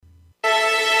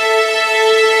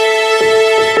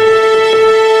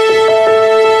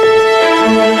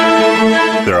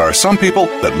some people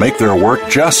that make their work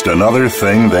just another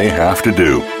thing they have to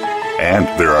do. And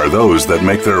there are those that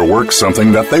make their work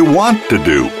something that they want to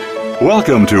do.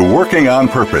 Welcome to Working on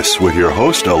Purpose with your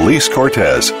host, Elise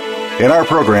Cortez. In our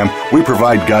program, we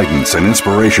provide guidance and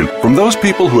inspiration from those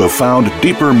people who have found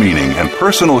deeper meaning and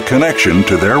personal connection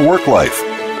to their work life.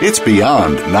 It's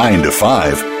beyond 9 to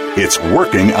 5. It's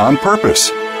working on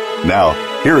purpose. Now,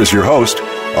 here is your host,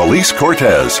 Elise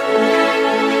Cortez.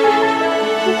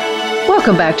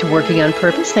 Welcome back to Working on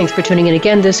Purpose. Thanks for tuning in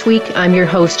again this week. I'm your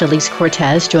host, Elise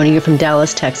Cortez, joining you from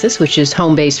Dallas, Texas, which is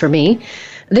home base for me.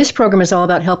 This program is all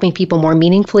about helping people more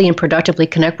meaningfully and productively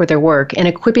connect with their work and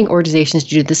equipping organizations to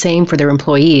do the same for their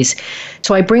employees.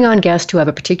 So I bring on guests who have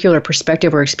a particular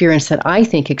perspective or experience that I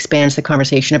think expands the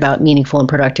conversation about meaningful and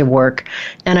productive work.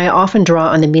 And I often draw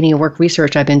on the meaning of work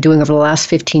research I've been doing over the last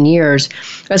 15 years,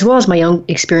 as well as my own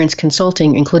experience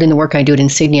consulting, including the work I do at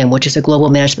Insigniam, which is a global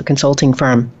management consulting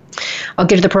firm. I'll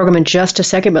get to the program in just a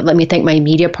second, but let me thank my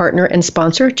media partner and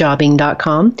sponsor,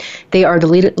 Jobbing.com. They are the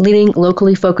leading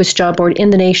locally focused job board in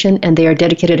the nation, and they are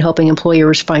dedicated to helping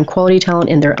employers find quality talent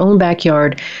in their own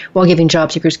backyard while giving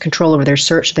job seekers control over their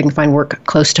search so they can find work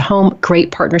close to home.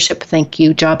 Great partnership. Thank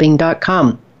you,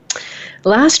 Jobbing.com.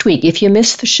 Last week, if you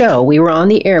missed the show, we were on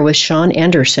the air with Sean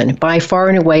Anderson, by far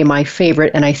and away my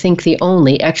favorite, and I think the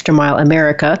only Extra Mile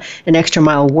America and Extra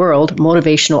Mile World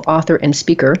motivational author and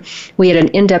speaker. We had an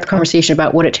in-depth conversation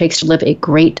about what it takes to live a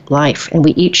great life, and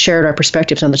we each shared our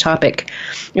perspectives on the topic.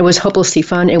 It was hopelessly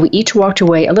fun, and we each walked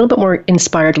away a little bit more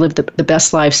inspired to live the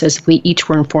best lives as we each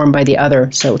were informed by the other.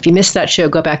 So if you missed that show,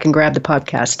 go back and grab the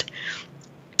podcast.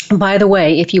 By the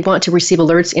way, if you want to receive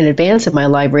alerts in advance of my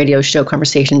live radio show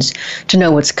conversations to know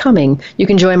what's coming, you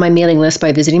can join my mailing list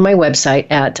by visiting my website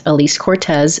at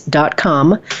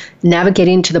elisecortez.com,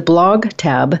 navigating to the blog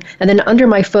tab, and then under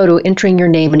my photo, entering your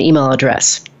name and email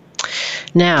address.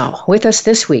 Now, with us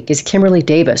this week is Kimberly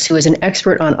Davis, who is an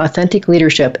expert on authentic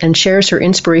leadership and shares her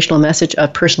inspirational message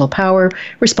of personal power,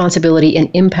 responsibility, and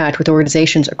impact with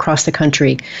organizations across the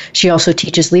country. She also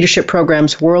teaches leadership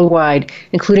programs worldwide,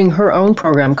 including her own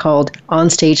program called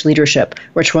Onstage Leadership,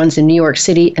 which runs in New York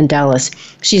City and Dallas.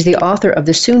 She's the author of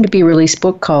the soon-to-be-released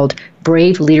book called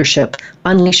Brave Leadership,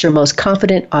 Unleash Your Most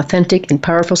Confident, Authentic, and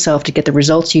Powerful Self to Get the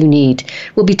Results You Need.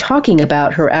 We'll be talking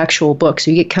about her actual book, so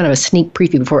you get kind of a sneak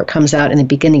preview before it comes out in the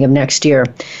beginning of next year.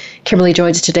 Kimberly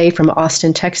joins us today from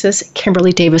Austin, Texas.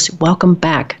 Kimberly Davis, welcome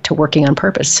back to Working on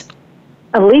Purpose.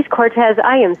 Elise Cortez,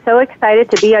 I am so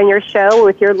excited to be on your show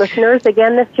with your listeners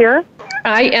again this year.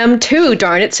 I am too,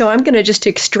 darn it. So I'm going to just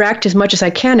extract as much as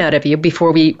I can out of you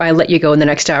before I let you go in the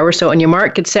next hour. So on your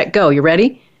mark, get set, go. You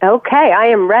ready? Okay, I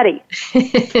am ready.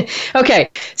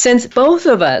 Okay, since both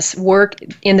of us work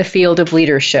in the field of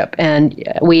leadership and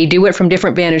we do it from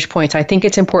different vantage points, I think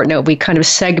it's important that we kind of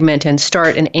segment and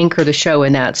start and anchor the show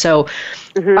in that. So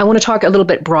I want to talk a little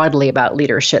bit broadly about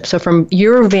leadership. So from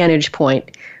your vantage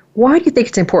point, why do you think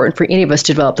it's important for any of us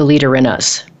to develop the leader in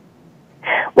us?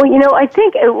 Well, I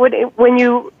think when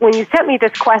you sent me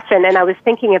this question and I was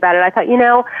thinking about it, I thought,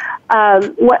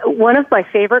 one of my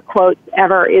favorite quotes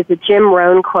ever is a Jim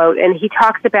Rohn quote, and he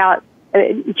talks about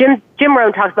Jim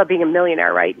Rohn talks about being a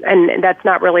millionaire, right? And that's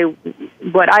not really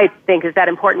what I think is that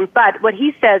important. But what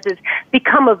he says is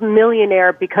become a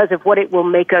millionaire because of what it will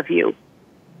make of you.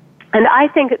 And I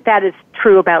think that is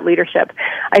true about leadership.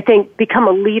 I think become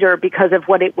a leader because of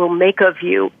what it will make of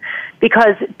you.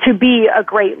 Because to be a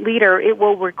great leader, it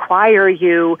will require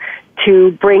you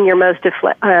to bring your most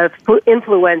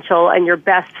influential and your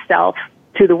best self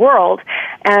to the world.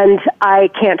 And I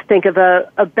can't think of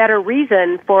a better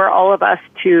reason for all of us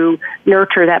to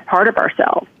nurture that part of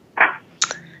ourselves.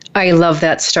 I love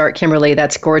that start, Kimberly.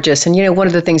 That's gorgeous. And, one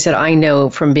of the things that I know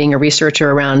from being a researcher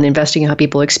around investigating how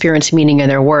people experience meaning in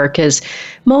their work is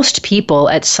most people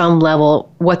at some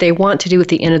level, what they want to do at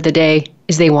the end of the day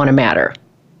is they want to matter,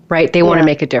 right? They want to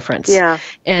make a difference. Yeah.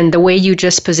 And the way you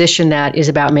just position that is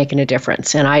about making a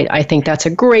difference. And I think that's a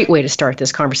great way to start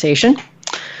this conversation.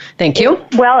 Thank you.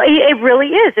 Well, it really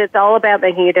is. It's all about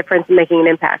making a difference and making an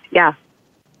impact. Yeah.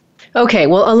 Okay,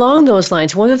 well, along those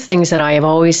lines, one of the things that I have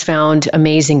always found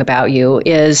amazing about you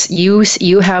is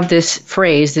you have this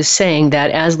phrase, this saying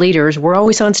that as leaders, we're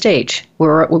always on stage,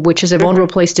 which is a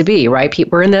vulnerable place to be, right?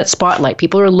 We're in that spotlight.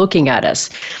 People are looking at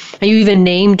us. And you even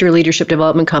named your leadership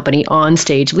development company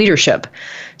Onstage Leadership.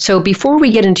 So before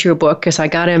we get into your book, because I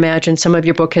got to imagine some of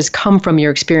your book has come from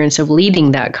your experience of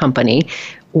leading that company,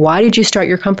 why did you start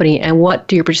your company and what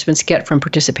do your participants get from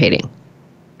participating?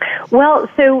 Well,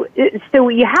 so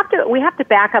we have to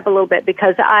back up a little bit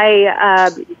because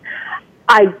I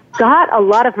got a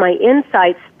lot of my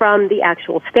insights from the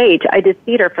actual stage. I did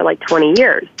theater for like 20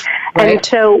 years. Right. And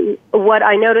so what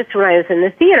I noticed when I was in the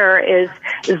theater is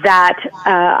that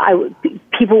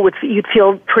you'd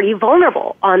feel pretty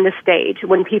vulnerable on the stage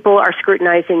when people are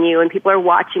scrutinizing you and people are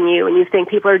watching you and you think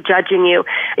people are judging you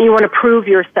and you want to prove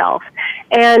yourself.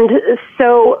 And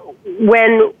so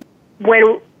when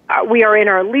we are in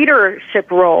our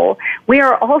leadership role, we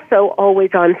are also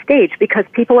always on stage because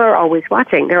people are always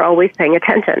watching. They're always paying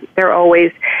attention. They're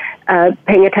always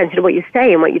paying attention to what you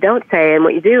say and what you don't say and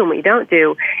what you do and what you don't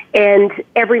do. And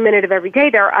every minute of every day,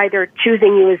 they're either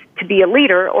choosing you as to be a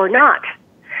leader or not.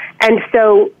 And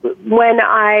so when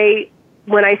I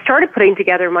started putting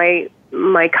together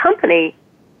my company,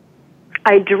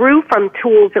 I drew from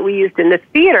tools that we used in the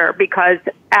theater because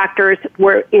actors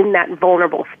were in that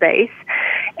vulnerable space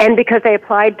and because they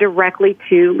applied directly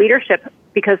to leadership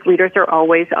because leaders are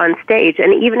always on stage.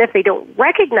 And even if they don't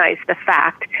recognize the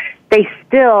fact, they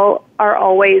still are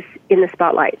always in the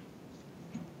spotlight.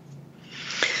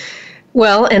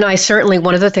 Well, and I certainly,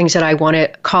 one of the things that I want to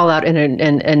call out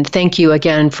and thank you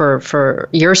again for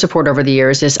your support over the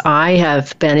years is I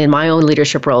have been in my own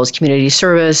leadership roles, community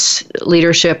service,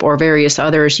 leadership, or various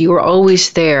others. You are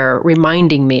always there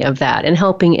reminding me of that and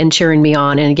helping and cheering me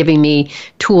on and giving me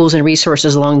tools and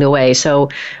resources along the way. So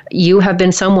you have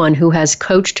been someone who has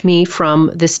coached me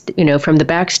from this, from the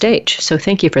backstage. So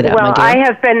thank you for that, well, my dear. I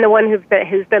have been the one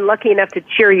who's been lucky enough to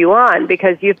cheer you on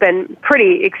because you've been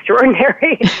pretty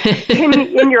extraordinary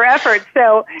in your efforts.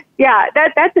 So, yeah,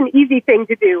 that's an easy thing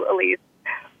to do, Elise.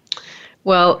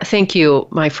 Well, thank you,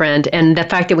 my friend. And the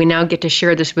fact that we now get to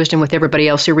share this wisdom with everybody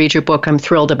else who reads your book, I'm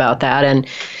thrilled about that.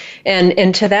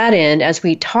 And to that end, as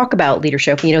we talk about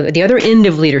leadership, the other end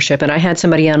of leadership, and I had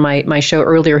somebody on my show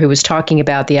earlier who was talking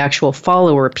about the actual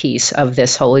follower piece of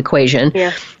this whole equation.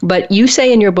 Yeah. But you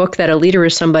say in your book that a leader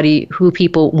is somebody who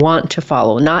people want to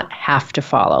follow, not have to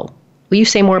follow. Will you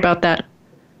say more about that?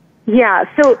 Yeah.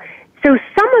 So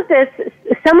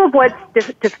some of what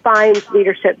defines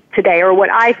leadership today, or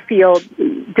what I feel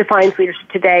defines leadership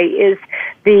today, is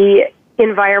the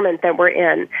environment that we're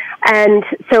in. And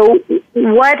so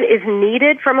what is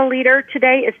needed from a leader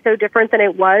today is so different than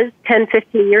it was 10,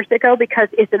 15 years ago because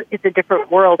it's a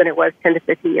different world than it was 10 to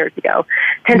 15 years ago.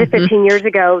 10 to 15 years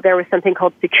ago, there was something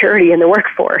called security in the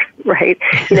workforce, right?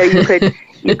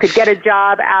 You could get a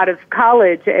job out of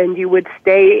college and you would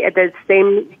stay at the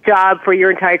same job for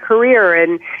your entire career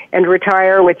and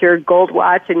retire with your gold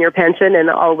watch and your pension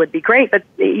and all would be great. But,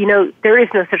 there is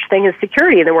no such thing as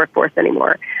security in the workforce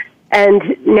anymore. And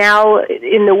now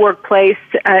in the workplace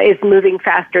is moving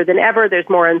faster than ever. There's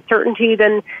more uncertainty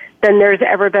than there's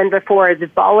ever been before. It's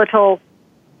volatile.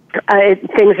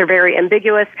 Things are very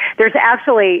ambiguous. There's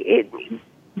actually...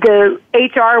 The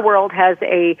HR world has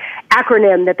a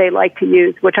acronym that they like to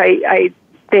use, which I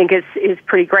think is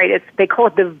pretty great. They call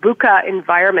it the VUCA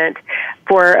environment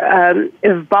for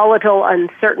volatile,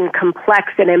 uncertain,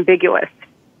 complex, and ambiguous.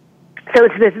 So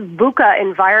it's this VUCA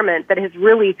environment that has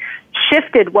really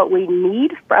shifted what we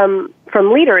need from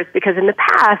leaders, because in the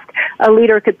past, a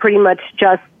leader could pretty much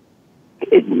just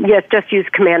use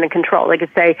command and control. They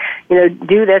could say,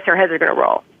 do this or heads are going to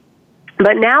roll.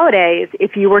 But nowadays,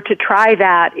 if you were to try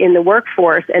that in the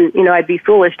workforce, and, I'd be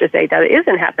foolish to say that it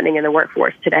isn't happening in the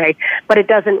workforce today, but it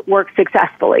doesn't work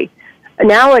successfully.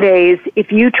 Nowadays,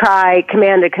 if you try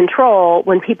command and control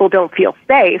when people don't feel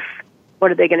safe, what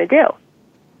are they going to do?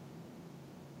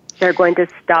 They're going to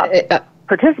stop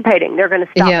participating. They're going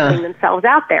to stop putting themselves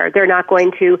out there. They're not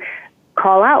going to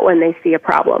call out when they see a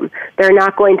problem. They're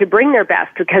not going to bring their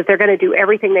best because they're going to do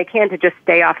everything they can to just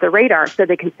stay off the radar so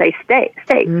they can stay safe,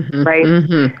 right?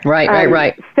 Mm-hmm.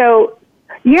 Right. So,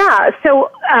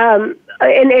 and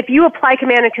if you apply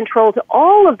command and control to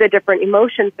all of the different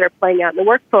emotions that are playing out in the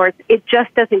workforce, it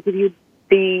just doesn't give you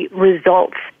the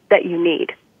results that you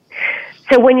need.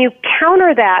 So when you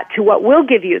counter that to what will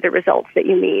give you the results that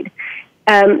you need,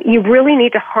 you really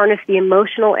need to harness the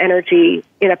emotional energy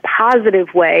in a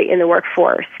positive way in the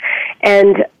workforce.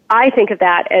 And I think of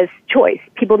that as choice.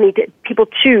 People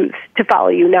choose to follow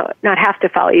you, not have to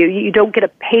follow you. You don't get a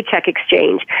paycheck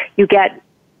exchange. You get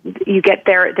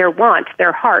their want,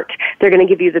 their heart. They're going to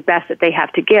give you the best that they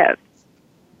have to give.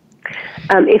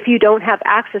 If you don't have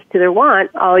access to their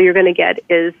want, all you're going to get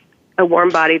is a warm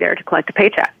body there to collect a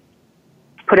paycheck,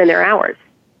 put in their hours.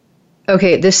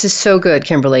 Okay, this is so good,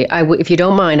 Kimberly. If you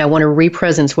don't mind, I want to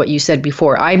re-presence what you said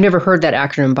before. I've never heard that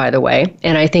acronym, by the way,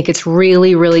 and I think it's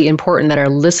really, really important that our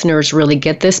listeners really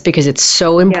get this because it's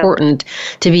so important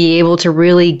to be able to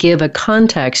really give a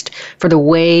context for the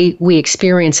way we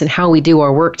experience and how we do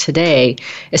our work today,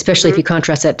 especially if you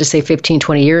contrast that to, say, 15,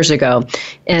 20 years ago.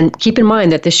 And keep in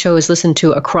mind that this show is listened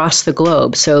to across the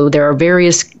globe, so there are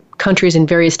various countries in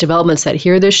various developments that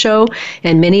hear this show,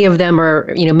 and many of them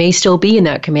are, may still be in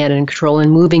that command and control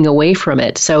and moving away from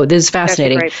it. So this is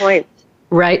fascinating. That's a great point.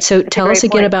 Right. So tell us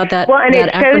again about that. Well, and that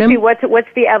it shows acronym. you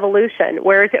what's the evolution.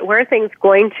 Where are things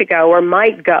going to go or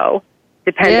might go,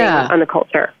 depending on the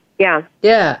culture. Yeah.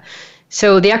 Yeah.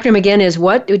 So the acronym again is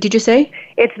what? Did you say?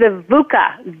 It's the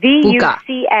VUCA.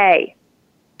 VUCA.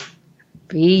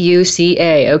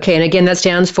 VUCA. Okay. And again, that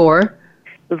stands for?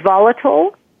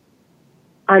 Volatile,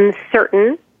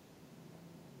 uncertain,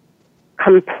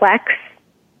 complex,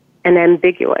 and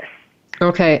ambiguous.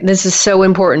 Okay, this is so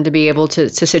important to be able to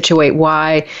situate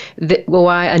why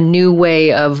a new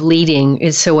way of leading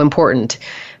is so important.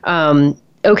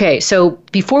 Okay, so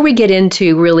before we get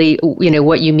into really,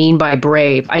 what you mean by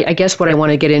brave, I guess what I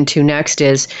want to get into next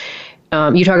is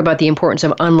you talk about the importance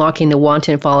of unlocking the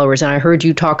wanton followers, and I heard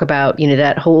you talk about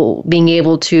that whole being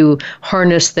able to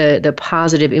harness the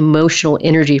positive emotional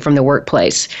energy from the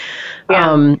workplace.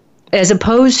 Yeah. As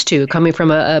opposed to coming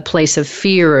from a place of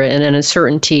fear and an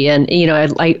uncertainty. And,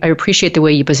 I appreciate the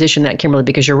way you position that, Kimberly,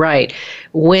 because you're right.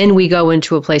 When we go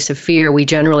into a place of fear, we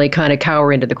generally kind of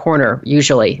cower into the corner,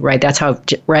 usually, right? That's how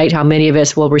many of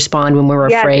us will respond when we're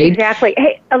afraid. Yeah, exactly.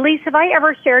 Hey, Elise, have I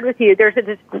ever shared with you, there's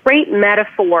this great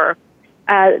metaphor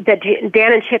that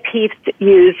Dan and Chip Heath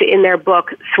use in their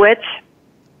book, Switch.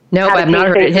 No, I've not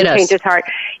heard it. Hit us. Change his heart.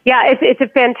 Yeah, it's a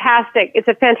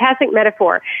fantastic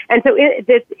metaphor. And so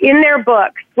in their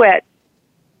book, Switch,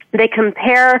 they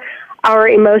compare our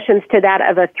emotions to that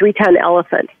of a 3-ton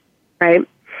elephant, right?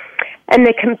 And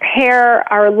they compare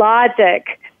our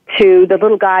logic to the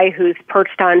little guy who's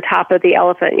perched on top of the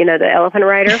elephant, the elephant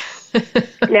rider.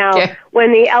 Now,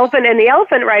 when the elephant and the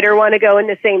elephant rider want to go in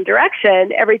the same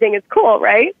direction, everything is cool,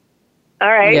 right? All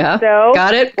right, so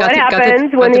got it. What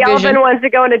happens when the elephant wants to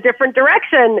go in a different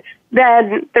direction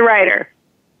than the rider?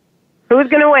 Who's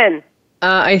going to win?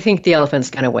 I think the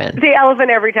elephant's going to win. The elephant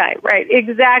every time, right?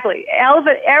 Exactly,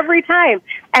 elephant every time.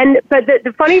 But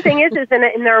the funny thing is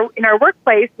in our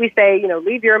workplace we say,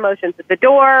 leave your emotions at the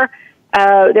door.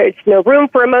 There's no room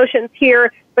for emotions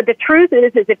here. But the truth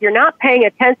is if you're not paying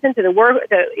attention to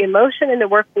the emotion in the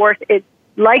workforce, it's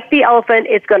like the elephant,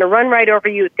 it's going to run right over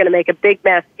you. It's going to make a big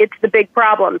mess. It's the big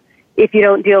problem if you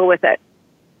don't deal with it.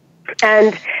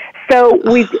 And so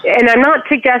and I'm not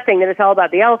suggesting that it's all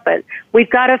about the elephant. We've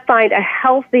got to find a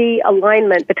healthy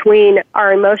alignment between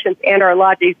our emotions and our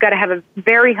logic. You've got to have a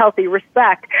very healthy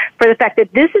respect for the fact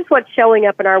that this is what's showing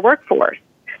up in our workforce.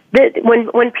 That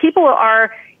when people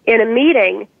are in a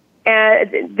meeting,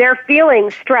 they're feeling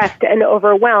stressed and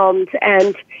overwhelmed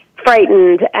and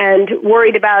frightened and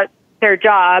worried about their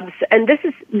jobs, and this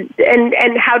is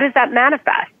and how does that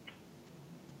manifest?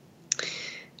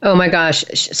 Oh my gosh.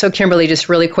 So Kimberly, just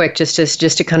really quick, just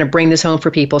to kind of bring this home for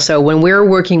people. So when we're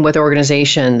working with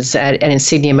organizations at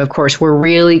Insigniam, of course,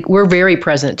 we're very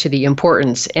present to the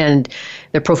importance and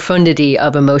the profundity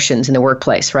of emotions in the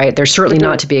workplace, right? They're certainly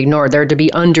not to be ignored. They're to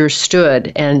be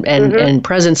understood and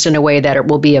presenced in a way that it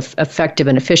will be effective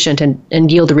and efficient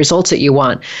and yield the results that you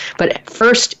want. But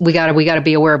first, we got to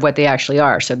be aware of what they actually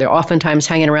are. So they're oftentimes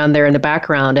hanging around there in the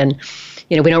background, and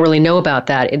we don't really know about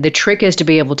that. The trick is to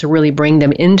be able to really bring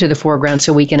them into the foreground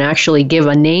so we can actually give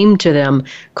a name to them,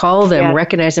 call them,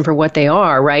 recognize them for what they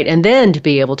are, right? And then to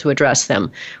be able to address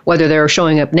them, whether they're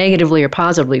showing up negatively or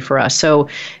positively for us. So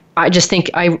I just think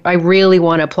I really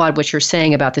want to applaud what you're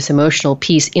saying about this emotional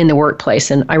piece in the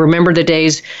workplace. And I remember the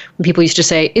days when people used to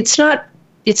say, it's not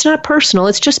personal,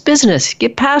 it's just business.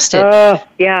 Get past it.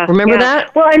 Remember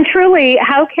that? Well, and truly,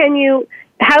 how can you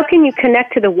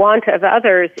connect to the want of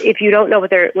others if you don't know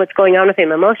what's going on with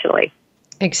them emotionally?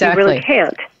 Exactly. You really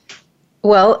can't.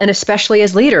 Well, and especially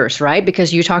as leaders, right?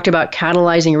 Because you talked about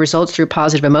catalyzing results through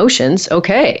positive emotions.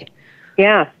 Okay.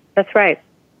 Yeah, that's right.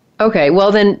 Okay,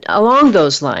 well then, along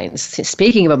those lines,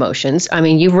 speaking of emotions, I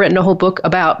mean, you've written a whole book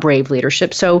about brave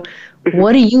leadership. So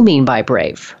what do you mean by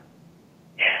brave?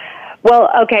 Well,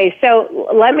 okay, so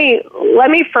let me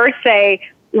first say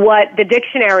what the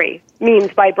dictionary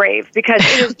means by brave, because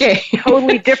it is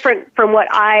totally different from what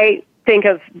I think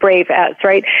of brave as,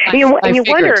 right? And you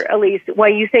wonder, Elise, why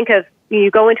you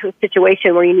go into a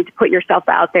situation where you need to put yourself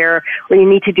out there, where you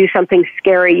need to do something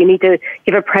scary, you need to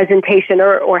give a presentation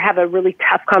or have a really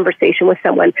tough conversation with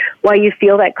someone, why you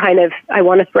feel that kind of, I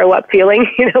want to throw up feeling,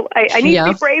 I need to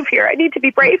be brave here, I need to be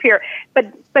brave here. But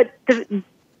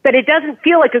it doesn't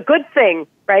feel like a good thing,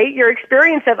 right? Your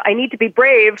experience of I need to be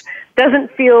brave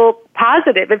doesn't feel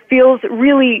positive. It feels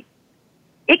really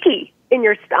icky in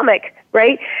your stomach,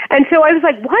 right? And so I was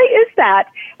like, why is that?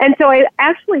 And so I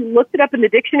actually looked it up in the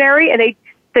dictionary, and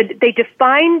they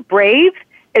define brave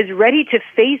as ready to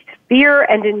face fear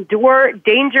and endure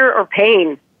danger or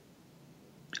pain.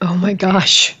 Oh my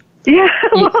gosh. Yeah.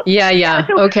 Yeah.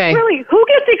 So okay. Really, who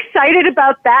gets excited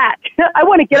about that? I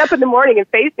want to get up in the morning and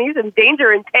face me some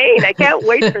danger and pain. I can't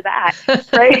wait for that.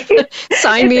 Right?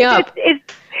 Sign me up.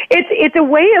 It's a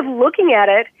way of looking at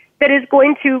it that is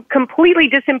going to completely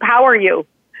disempower you.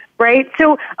 Right?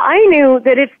 So I knew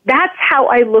that if that's how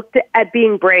I looked at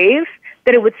being brave,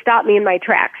 that it would stop me in my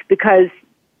tracks, because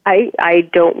I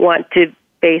don't want to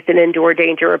face and endure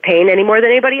danger or pain any more than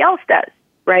anybody else does.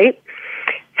 Right?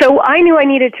 So I knew I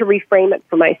needed to reframe it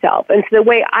for myself. And so the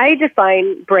way I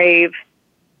define brave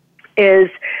is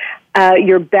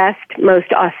your best,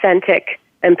 most authentic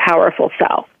and powerful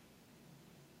self.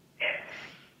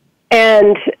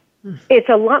 And it's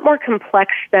a lot more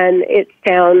complex than it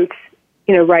sounds,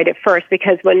 right at first,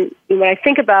 because when I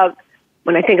think about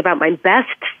my best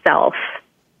self,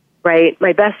 right?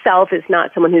 My best self is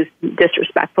not someone who's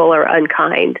disrespectful or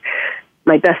unkind.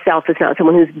 My best self is not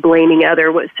someone who's blaming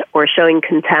others or showing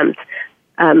contempt.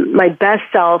 My best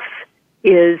self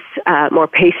is more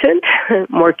patient,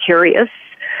 more curious,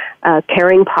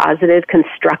 caring, positive,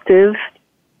 constructive,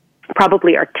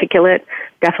 probably articulate,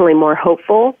 definitely more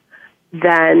hopeful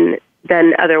than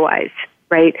otherwise,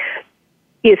 right?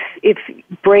 If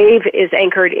brave is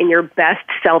anchored in your best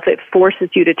self, it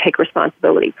forces you to take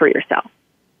responsibility for yourself.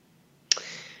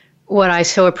 What I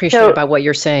so appreciate about what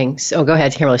you're saying. So go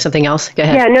ahead, Kimberly. Something else? Go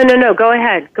ahead. Yeah, no. Go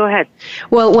ahead.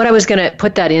 Well, what I was going to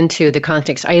put that into the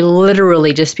context, I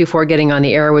literally, just before getting on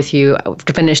the air with you,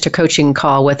 finished a coaching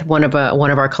call with one of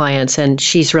our clients, and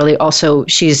she's really also,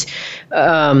 she is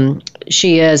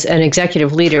an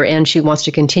executive leader, and she wants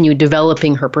to continue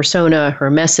developing her persona,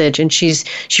 her message, and she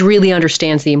really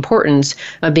understands the importance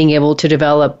of being able to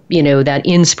develop, that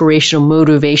inspirational,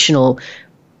 motivational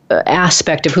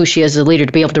aspect of who she is as a leader,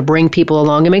 to be able to bring people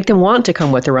along and make them want to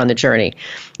come with her on the journey.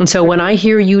 And so when I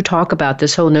hear you talk about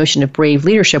this whole notion of brave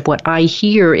leadership, what I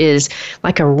hear is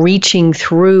like a reaching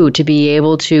through to be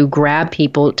able to grab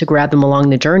people, to grab them along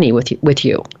the journey with you.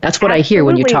 That's what Absolutely. I hear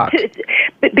when you talk.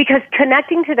 Because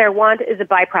connecting to their want is a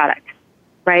byproduct,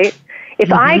 right?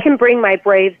 If I can bring my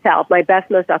brave self, my best,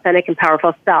 most authentic and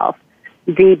powerful self,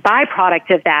 the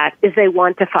byproduct of that is they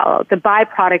want to follow. The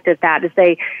byproduct of that is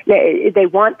they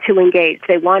want to engage.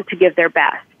 They want to give their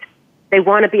best. They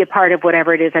want to be a part of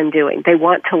whatever it is I'm doing. They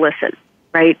want to listen,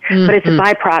 right? But it's a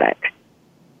byproduct.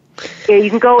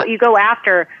 You go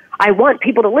after, I want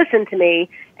people to listen to me,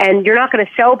 and you're not going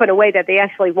to show up in a way that they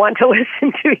actually want to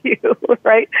listen to you,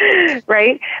 right?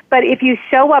 Right? But if you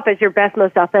show up as your best,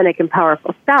 most authentic and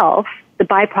powerful self, the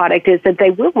byproduct is that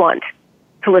they will want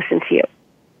to listen to you.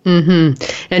 Mm-hmm.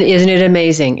 And isn't it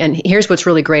amazing? And here's what's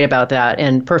really great about that,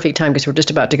 and perfect time because we're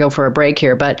just about to go for a break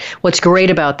here. But what's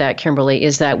great about that, Kimberly,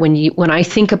 is that when I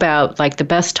think about like the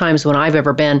best times when I've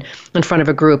ever been in front of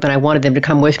a group and I wanted them to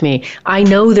come with me, I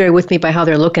know they're with me by how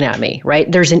they're looking at me,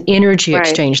 right? There's an energy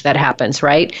exchange that happens,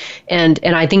 right? And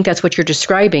I think that's what you're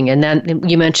describing. And then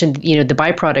you mentioned, the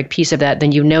byproduct piece of that,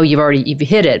 then you've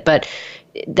hit it. But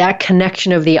that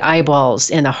connection of the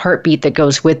eyeballs and the heartbeat that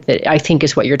goes with it, I think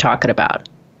is what you're talking about.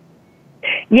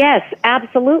 Yes,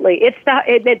 absolutely. It's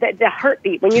the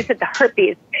heartbeat. When you said the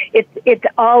heartbeat, it's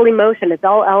all emotion. It's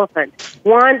all elephant.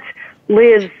 Want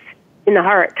lives in the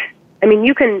heart. I mean,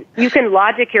 you can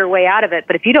logic your way out of it,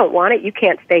 but if you don't want it, you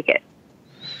can't fake it.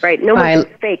 Right? No one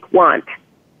can fake want.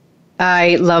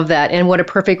 I love that. And what a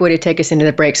perfect way to take us into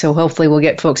the break. So hopefully we'll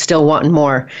get folks still wanting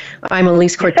more. I'm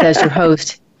Elise Cortez, your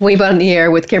host. We've on the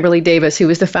air with Kimberly Davis, who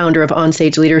is the founder of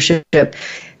OnStage Leadership,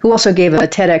 who also gave a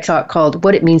TEDx talk called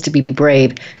What It Means to Be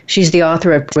Brave. She's the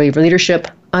author of Brave Leadership,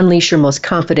 Unleash Your Most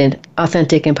Confident,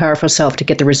 Authentic, and Powerful Self to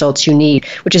Get the Results You Need,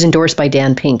 which is endorsed by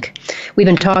Dan Pink. We've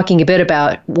been talking a bit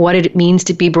about what it means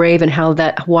to be brave and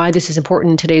why this is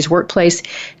important in today's workplace.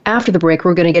 After the break,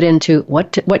 we're going to get into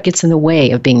what gets in the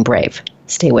way of being brave.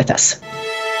 Stay with us.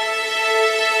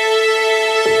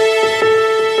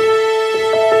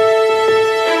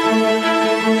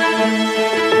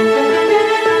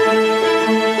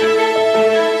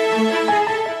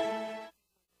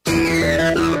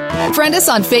 Friend us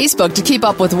on Facebook to keep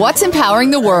up with what's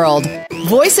empowering the world.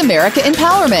 Voice America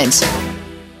Empowerment.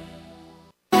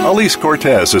 Elise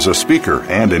Cortez is a speaker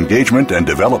and engagement and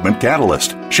development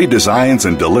catalyst. She designs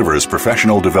and delivers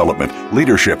professional development,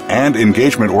 leadership, and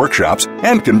engagement workshops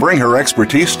and can bring her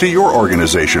expertise to your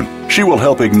organization. She will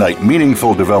help ignite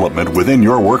meaningful development within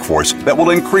your workforce that will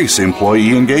increase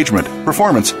employee engagement,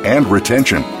 performance, and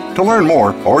retention. To learn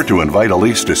more or to invite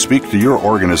Elise to speak to your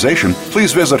organization,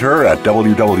 please visit her at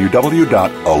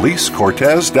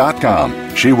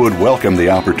www.elisecortez.com. She would welcome the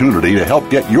opportunity to help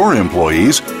get your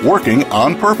employees working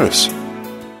on purpose.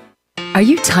 Are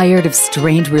you tired of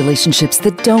strained relationships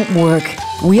that don't work?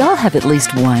 We all have at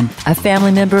least one, a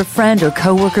family member, friend, or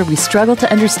coworker we struggle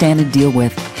to understand and deal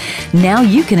with. Now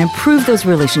you can improve those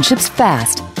relationships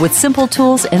fast with simple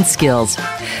tools and skills.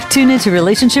 Tune into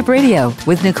Relationship Radio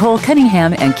with Nicole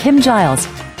Cunningham and Kim Giles.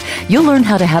 You'll learn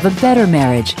how to have a better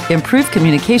marriage, improve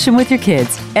communication with your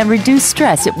kids, and reduce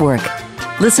stress at work.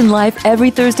 Listen live every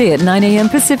Thursday at 9 a.m.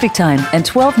 Pacific Time and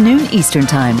 12 noon Eastern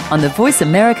Time on the Voice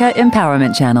America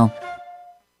Empowerment Channel.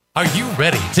 Are you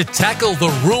ready to tackle the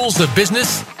rules of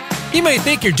business? You may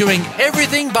think you're doing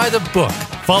everything by the book,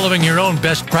 following your own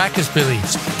best practice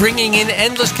beliefs, bringing in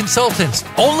endless consultants,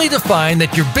 only to find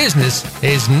that your business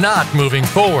is not moving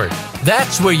forward.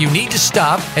 That's where you need to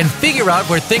stop and figure out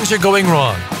where things are going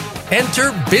wrong.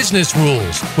 Enter Business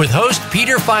Rules with host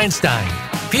Peter Feinstein.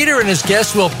 Peter and his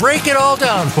guests will break it all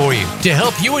down for you to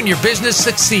help you and your business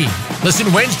succeed.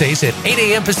 Listen Wednesdays at 8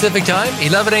 a.m. Pacific Time,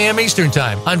 11 a.m. Eastern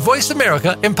Time on Voice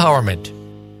America Empowerment.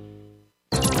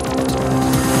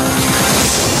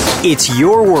 It's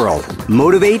your world.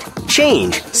 Motivate,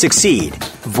 change, succeed.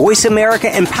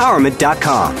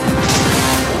 VoiceAmericaEmpowerment.com.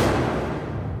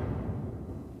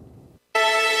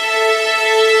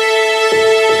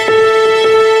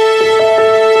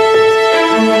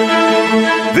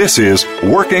 This is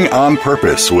Working on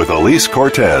Purpose with Elise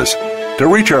Cortez. To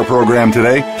reach our program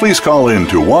today, please call in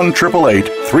to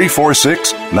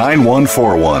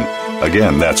 1-888-346-9141.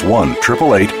 Again, that's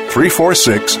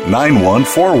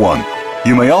 1-888-346-9141.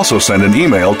 You may also send an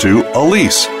email to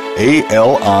Elise,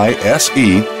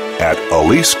 A-L-I-S-E, at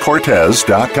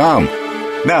EliseCortez.com.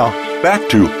 Now, back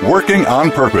to Working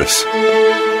on Purpose.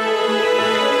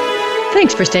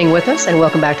 Thanks for staying with us, and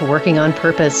welcome back to Working on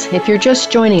Purpose. If you're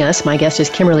just joining us, my guest is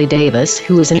Kimberly Davis,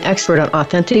 who is an expert on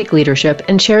authentic leadership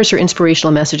and shares her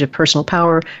inspirational message of personal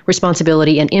power,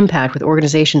 responsibility, and impact with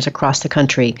organizations across the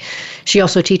country. She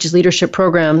also teaches leadership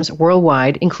programs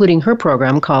worldwide, including her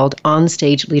program called On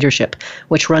Stage Leadership,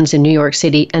 which runs in New York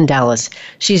City and Dallas.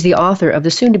 She's the author of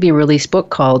the soon-to-be-released book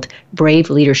called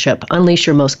Brave Leadership: Unleash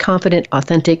Your Most Confident,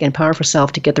 Authentic, and Powerful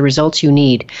Self to Get the Results You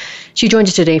Need. She joins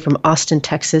us today from Austin,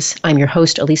 Texas. I'm your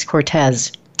host, Elise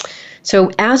Cortez.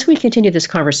 So as we continue this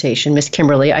conversation, Ms.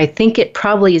 Kimberly, I think it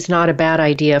probably is not a bad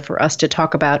idea for us to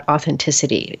talk about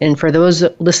authenticity. And for those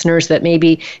listeners that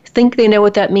maybe think they know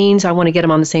what that means, I want to get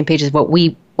them on the same page as what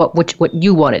you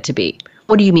want it to be.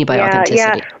 What do you mean by authenticity?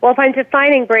 Yeah. Well, if I'm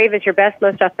defining brave as your best,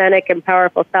 most authentic, and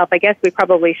powerful self, I guess we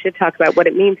probably should talk about what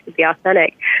it means to be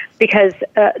authentic, because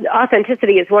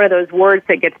authenticity is one of those words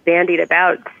that gets bandied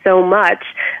about so much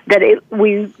that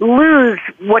we lose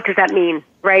what does that mean,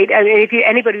 right? I mean, if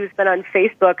anybody who's been on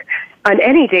Facebook on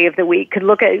any day of the week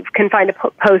can find a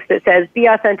post that says, be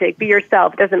authentic, be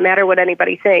yourself, it doesn't matter what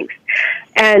anybody thinks.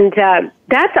 And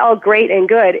that's all great and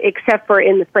good, except for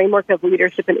in the framework of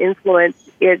leadership and influence,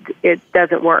 it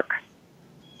doesn't work.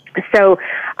 So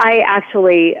I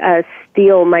actually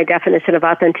steal my definition of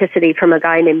authenticity from a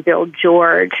guy named Bill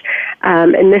George.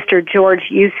 And Mr.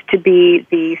 George used to be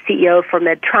the CEO for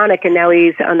Medtronic, and now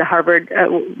he's on the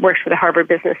works for the Harvard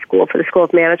Business School, for the School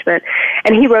of Management.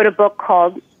 And he wrote a book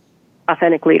called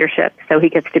Authentic Leadership, so he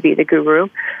gets to be the guru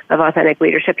of authentic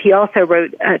leadership. He also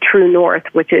wrote True North,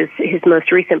 which is his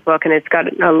most recent book, and it's got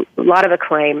a lot of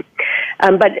acclaim.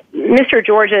 But Mr.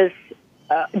 George's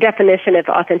definition of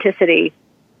authenticity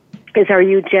is, are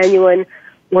you genuine,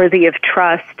 worthy of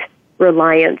trust,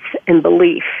 reliance, and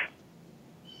belief?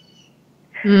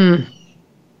 And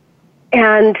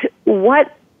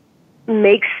what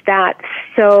makes that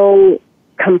so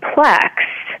complex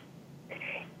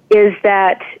is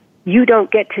that you don't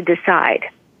get to decide.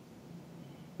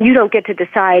 You don't get to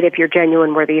decide if you're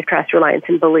genuine, worthy of trust, reliance,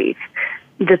 and belief.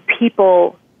 The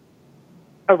people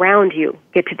around you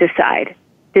get to decide.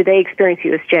 Do they experience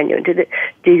you as genuine?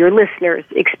 Do your listeners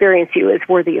experience you as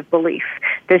worthy of belief?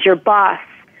 Does your boss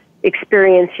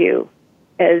experience you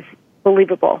as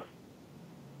believable,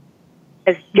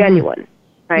 as genuine?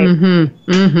 Right?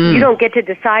 You don't get to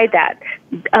decide that.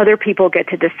 Other people get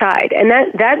to decide. And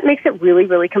that makes it really,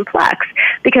 really complex,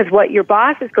 because what your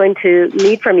boss is going to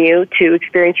need from you to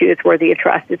experience you as worthy of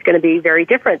trust is going to be very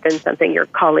different than something your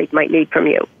colleague might need from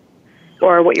you,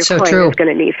 or what your client is going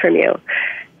to need from you.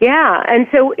 Yeah, and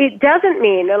so it doesn't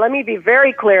mean, now let me be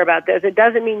very clear about this, it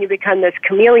doesn't mean you become this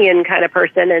chameleon kind of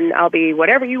person and I'll be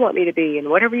whatever you want me to be and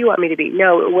whatever you want me to be.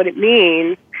 No, what it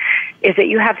means is that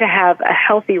you have to have a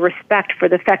healthy respect for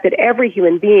the fact that every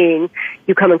human being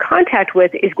you come in contact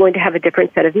with is going to have a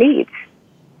different set of needs.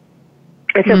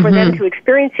 And so for them to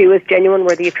experience you as genuine,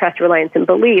 worthy of trust, reliance, and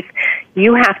belief,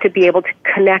 you have to be able to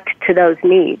connect to those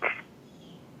needs.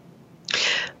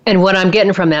 And what I'm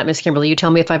getting from that, Miss Kimberly, you tell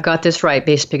me if I've got this right,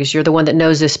 based because you're the one that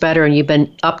knows this better and you've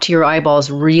been up to your eyeballs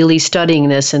really studying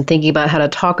this and thinking about how to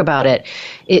talk about it.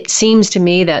 It seems to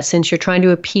me that since you're trying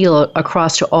to appeal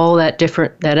across to all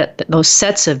those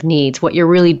sets of needs, what you're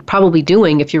really probably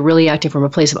doing, if you're really acting from a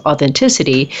place of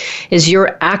authenticity, is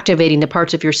you're activating the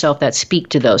parts of yourself that speak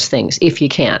to those things, if you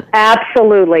can.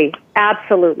 Absolutely.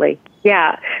 Absolutely.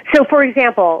 Yeah. So, for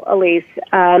example, Elise,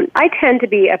 I tend to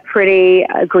be a pretty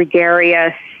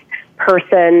gregarious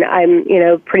person. I'm,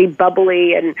 pretty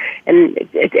bubbly and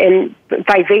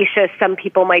vivacious. Some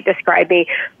people might describe me.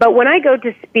 But when I go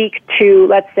to speak to,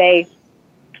 let's say,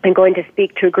 I'm going to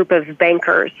speak to a group of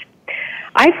bankers,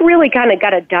 I've really kind of got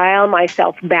to dial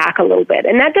myself back a little bit.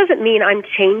 And that doesn't mean I'm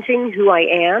changing who I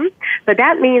am, but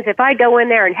that means if I go in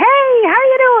there and, hey, how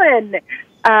you doing?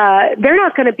 They're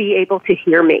not going to be able to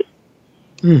hear me.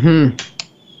 Mm-hmm.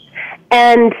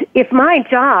 And if my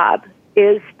job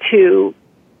is to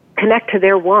connect to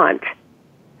their want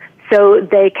so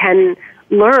they can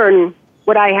learn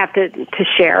what I have to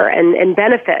share and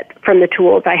benefit from the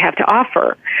tools I have to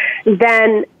offer,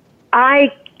 then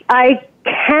I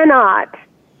cannot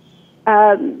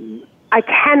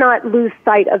lose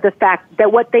sight of the fact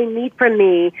that what they need from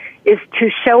me is to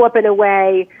show up in a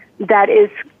way that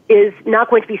is not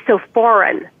going to be so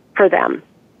foreign for them.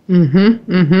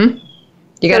 Mm-hmm. Mm-hmm.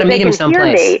 You got to meet them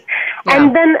someplace. Yeah.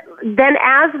 And then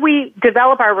as we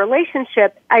develop our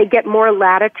relationship, I get more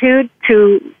latitude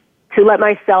to let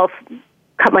myself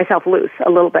cut myself loose a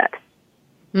little bit.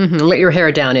 Mm-hmm. Let your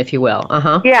hair down, if you will.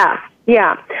 Uh-huh.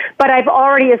 Yeah. But I've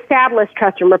already established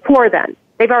trust and rapport then.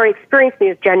 They've already experienced me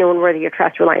as genuine, worthy of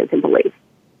trust, reliance, and belief.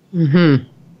 Mm-hmm.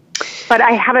 But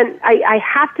I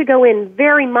have to go in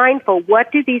very mindful.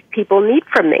 What do these people need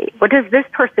from me? What does this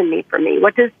person need from me?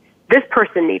 What does this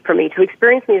person need from me to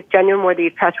experience me as genuine, worthy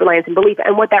of trust, reliance, and belief?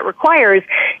 And what that requires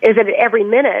is that at every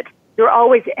minute, you're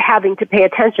always having to pay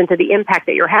attention to the impact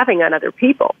that you're having on other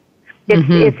people.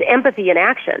 It's empathy in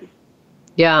action.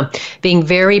 Yeah, being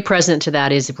very present to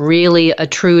that is really a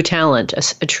true talent,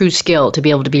 a true skill to be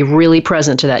able to be really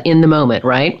present to that in the moment,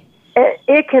 right?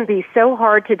 It can be so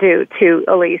hard to do, too,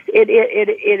 Elise. It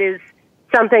is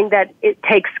something that it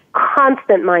takes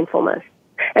constant mindfulness.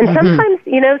 And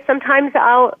sometimes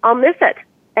I'll miss it,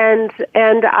 and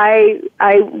I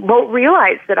won't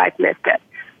realize that I've missed it.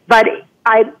 But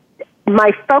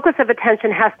my focus of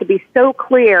attention has to be so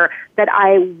clear that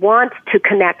I want to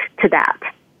connect to that.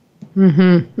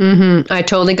 Mm-hmm. Mm-hmm. I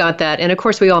totally got that. And of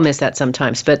course, we all miss that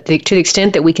sometimes. But to the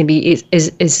extent that we can be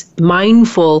as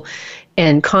mindful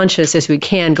and conscious as we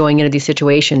can going into these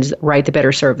situations, right, the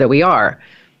better served that we are.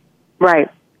 Right.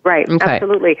 Okay.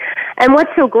 Absolutely. And what's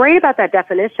so great about that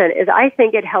definition is I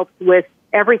think it helps with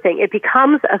everything. It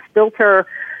becomes a filter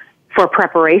for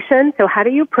preparation. So how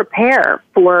do you prepare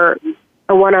for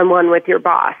a one-on-one with your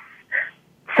boss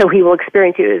so he will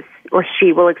experience you as, or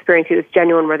she will experience you as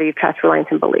genuine, worthy of trust, reliance,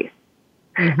 and belief?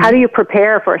 Mm-hmm. How do you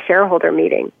prepare for a shareholder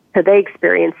meeting so they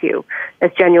experience you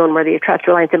as genuine, worthy of trust,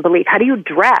 reliance, and belief? How do you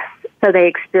dress so they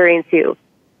experience you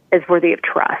as worthy of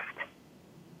trust?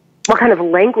 What kind of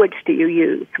language do you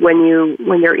use when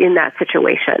you're in that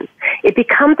situation? It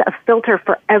becomes a filter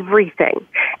for everything.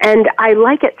 And I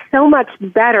like it so much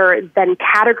better than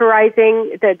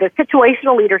categorizing. The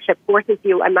situational leadership forces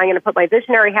you, am I going to put my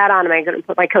visionary hat on? Am I going to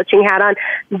put my coaching hat on?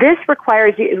 This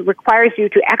requires you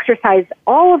to exercise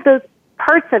all of those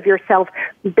parts of yourself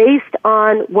based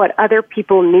on what other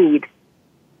people need.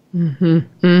 Mm-hmm.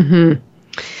 Mm-hmm.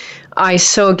 I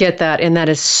so get that, and that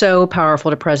is so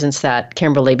powerful to presence that,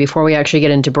 Kimberly, before we actually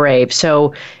get into Brave.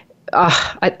 So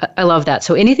I love that.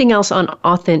 So anything else on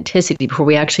authenticity before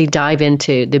we actually dive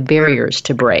into the barriers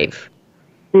to Brave?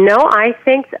 No, I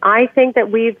think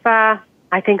that we've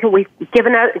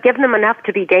given them enough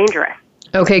to be dangerous.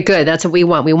 Okay, good. That's what we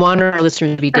want. We want our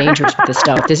listeners to be dangerous with this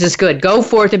stuff. This is good. Go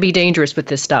forth and be dangerous with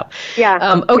this stuff.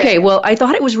 Yeah. Okay, well, I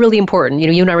thought it was really important.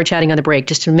 You and I were chatting on the break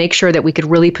just to make sure that we could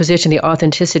really position the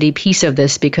authenticity piece of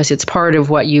this because it's part of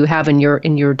what you have in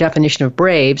your definition of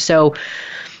brave. So,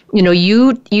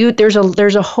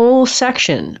 there's a whole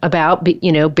section about,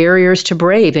 barriers to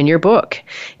brave in your book.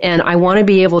 And I want to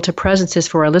be able to presence this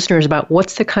for our listeners about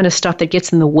what's the kind of stuff that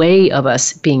gets in the way of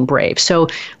us being brave. So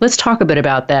let's talk a bit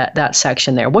about that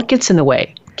section there. What gets in the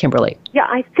way, Kimberly? Yeah,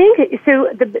 I think so.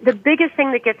 The biggest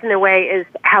thing that gets in the way is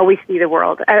how we see the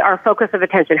world, our focus of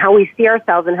attention, how we see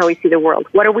ourselves and how we see the world.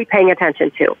 What are we paying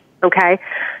attention to? Okay.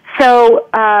 So,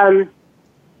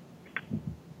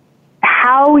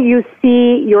 how you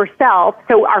see yourself.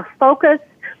 So our focus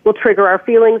will trigger our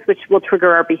feelings, which will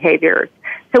trigger our behaviors.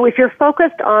 So if you're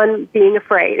focused on being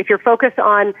afraid, if you're focused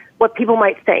on what people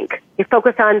might think, you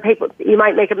focus on people, you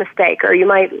might make a mistake or you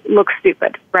might look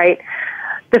stupid, right?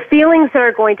 The feelings that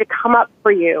are going to come up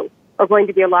for you are going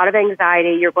to be a lot of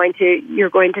anxiety. You're going to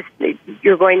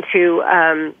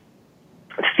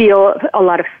feel a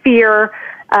lot of fear.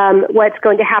 What's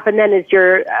going to happen then is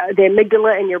the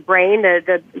amygdala in your brain,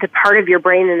 the part of your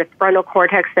brain in the frontal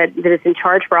cortex that is in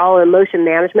charge for all emotion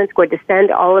management, is going to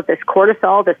send all of this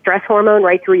cortisol, the stress hormone,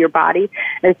 right through your body.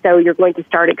 And so you're going to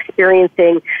start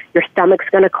experiencing your stomach's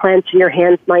going to clench and your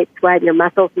hands might sweat and your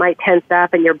muscles might tense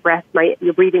up and your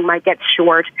breathing might get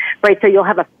short, right? So you'll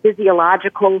have a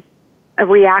physiological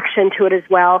reaction to it as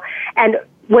well. And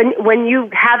when you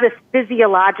have this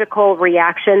physiological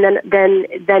reaction, then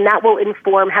that will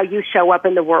inform how you show up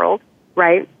in the world,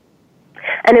 right?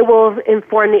 And it will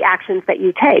inform the actions that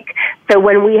you take. So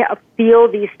when we feel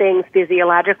these things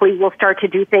physiologically, we'll start to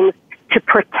do things to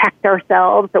protect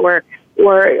ourselves, or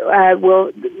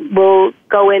we'll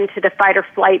go into the fight or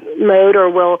flight mode, or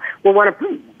we'll want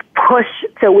to push,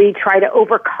 so we try to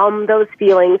overcome those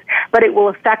feelings, but it will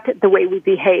affect the way we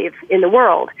behave in the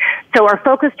world. So our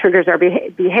focus triggers our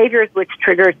behaviors,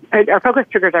 our focus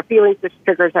triggers our feelings, which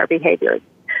triggers our behaviors.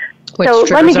 Which so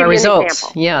triggers let me give our you results. An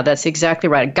example. Yeah, that's exactly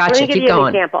right. Gotcha. Let me give Keep you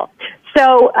going. An example.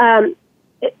 So,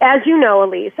 as you know,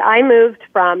 Elise, I moved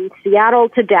from Seattle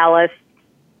to Dallas.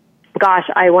 Gosh,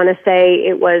 I want to say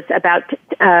it was about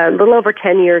a little over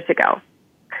 10 years ago.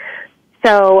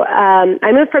 So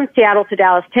I moved from Seattle to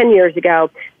Dallas 10 years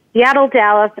ago. Seattle,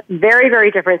 Dallas, very,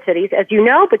 very different cities, as you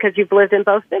know, because you've lived in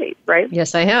both cities, right?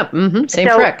 Yes, I have. Same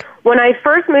so trick. When I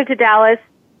first moved to Dallas,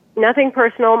 nothing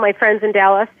personal, my friends in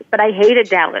Dallas, but I hated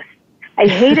Dallas. I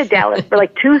hated Dallas for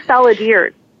like 2 solid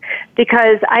years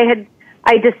because I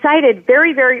decided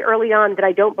very, very early on that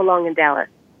I don't belong in Dallas.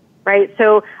 Right,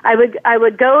 so I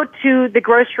would go to the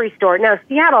grocery store. Now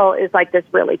Seattle is like this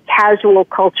really casual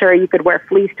culture. You could wear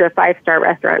fleece to a 5-star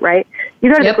restaurant, right?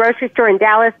 You go to the grocery store in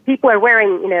Dallas, people are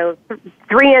wearing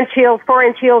 3-inch heels,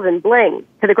 4-inch heels, and bling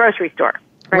to the grocery store.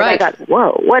 Right? I thought,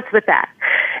 whoa, what's with that?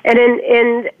 And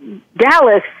in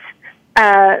Dallas,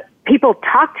 people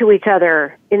talk to each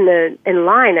other in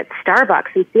line at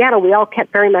Starbucks. In Seattle, we all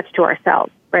kept very much to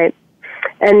ourselves, right?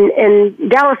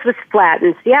 And Dallas was flat,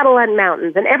 and Seattle had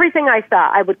mountains, and everything I saw,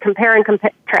 I would compare and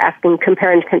contrast.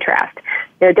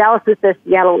 Dallas was this,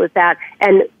 Seattle was that,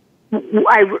 and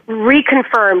I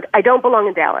reconfirmed I don't belong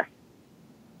in Dallas,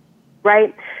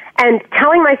 right? And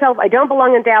telling myself I don't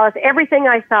belong in Dallas, everything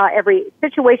I saw, every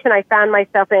situation I found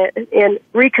myself in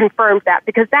reconfirmed that,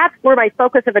 because that's where my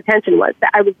focus of attention was.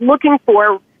 That I was looking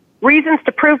for reasons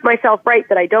to prove myself right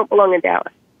that I don't belong in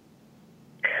Dallas.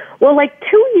 Well, like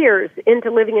 2 years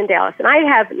into living in Dallas, and I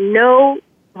have no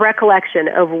recollection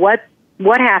of what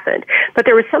happened, but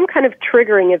there was some kind of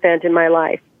triggering event in my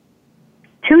life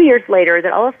 2 years later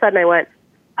that all of a sudden I went,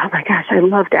 oh my gosh, I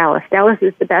love Dallas. Dallas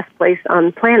is the best place on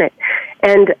the planet.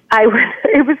 And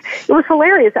it was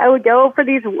hilarious. I would go for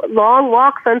these long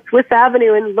walks on Swiss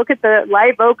Avenue and look at the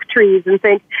live oak trees and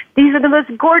think, these are the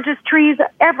most gorgeous trees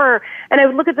ever. And I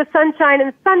would look at the sunshine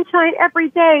every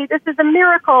day. This is a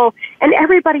miracle. And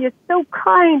everybody is so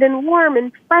kind and warm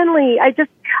and friendly. I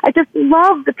just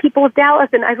love the people of Dallas.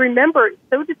 And I remember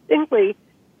so distinctly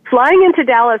flying into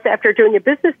Dallas after doing a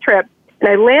business trip, and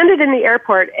I landed in the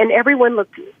airport, and everyone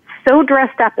looked so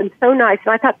dressed up and so nice.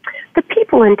 And I thought, the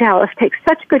people in Dallas take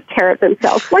such good care of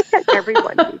themselves. Why can't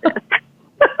everyone do this?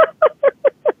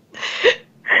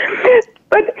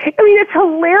 But, I mean, it's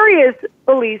hilarious,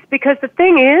 Elise, because the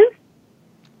thing is,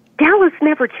 Dallas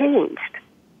never changed.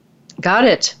 Got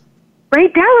it.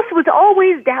 Right? Dallas was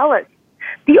always Dallas.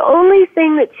 The only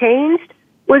thing that changed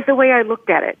was the way I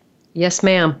looked at it. Yes,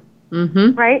 ma'am.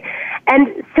 Mm-hmm. Right?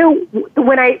 And so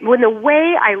when the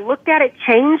way I looked at it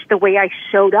changed, the way I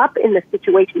showed up in the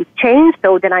situations changed.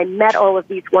 So then I met all of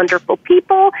these wonderful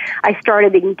people. I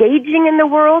started engaging in the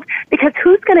world, because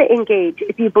who's going to engage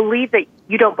if you believe that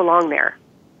you don't belong there?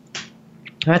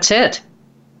 That's it.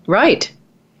 Right.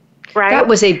 Right. That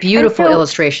was a beautiful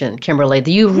illustration, Kimberly.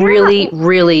 You really,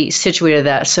 really situated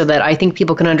that so that I think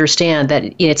people can understand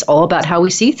that it's all about how we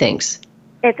see things.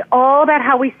 It's all about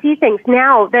how we see things.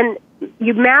 Now, then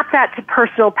you map that to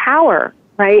personal power,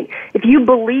 right? If you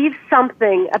believe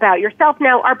something about yourself.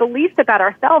 Now, our beliefs about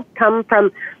ourselves come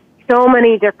from so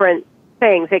many different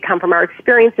things. They come from our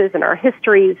experiences and our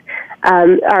histories.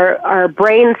 Our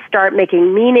brains start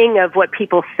making meaning of what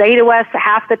people say to us.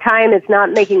 Half the time it's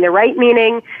not making the right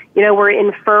meaning. We're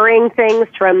inferring things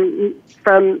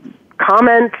from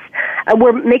comments.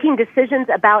 We're making decisions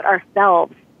about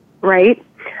ourselves, right?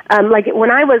 Like when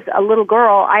I was a little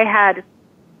girl, I had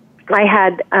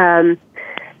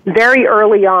very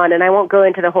early on, and I won't go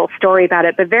into the whole story about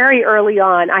it, but very early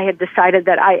on, I had decided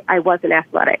that I wasn't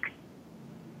athletic.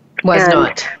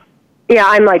 Not. Yeah,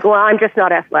 I'm like, well, I'm just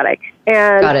not athletic.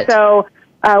 And Got it. So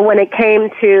when it came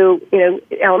to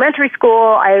elementary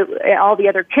school, all the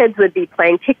other kids would be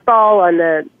playing kickball on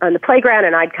the playground,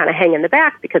 and I'd kind of hang in the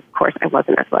back because, of course, I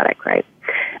wasn't athletic, right?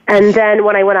 And then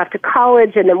when I went off to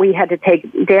college, and then we had to take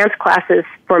dance classes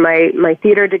for my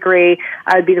theater degree,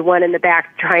 I would be the one in the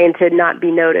back trying to not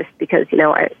be noticed because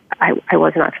I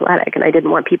wasn't athletic, and I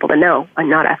didn't want people to know I'm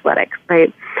not athletic,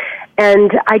 right?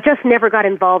 And I just never got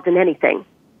involved in anything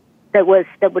that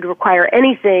would require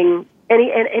any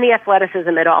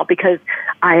athleticism at all because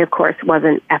I, of course,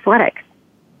 wasn't athletic.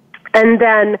 And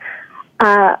then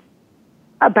it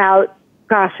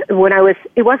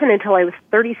wasn't until I was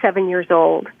 37 years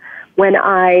old when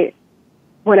I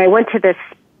went to this,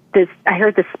 I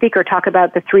heard the speaker talk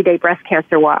about the 3-day breast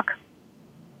cancer walk.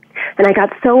 And I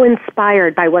got so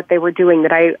inspired by what they were doing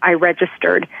that I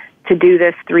registered to do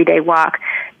this 3-day walk.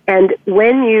 And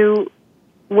when you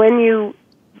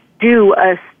do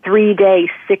a 3-day,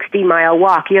 60-mile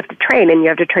walk, you have to train, and you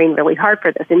have to train really hard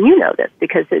for this. And you know this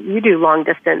because you do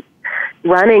long-distance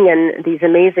running and these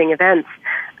amazing events.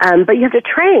 But you have to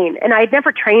train, and I'd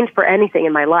never trained for anything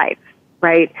in my life,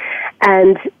 right?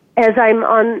 And as I'm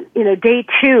on, day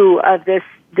 2 of this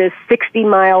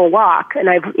 60-mile walk,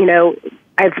 and I've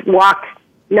walked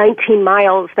 19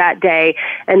 miles that day,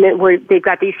 and they've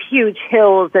got these huge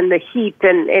hills and the heat,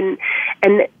 and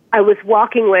I was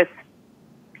walking with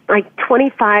like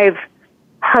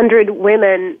 2,500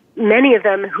 women, many of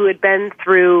them who had been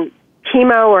through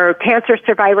chemo or cancer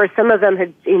survivors. Some of them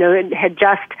had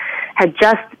just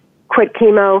quit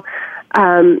chemo.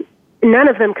 None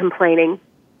of them complaining,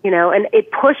 and it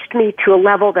pushed me to a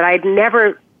level that I'd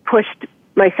never pushed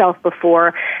myself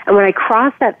before. And when I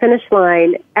crossed that finish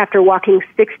line after walking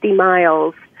 60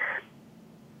 miles,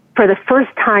 for the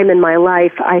first time in my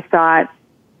life, I thought,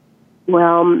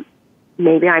 well,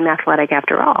 maybe I'm athletic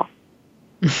after all.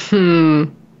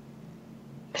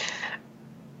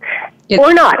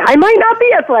 Or not. I might not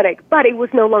be athletic, but it was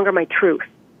no longer my truth,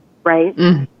 right?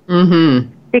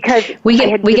 Mm-hmm. Because we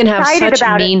can have such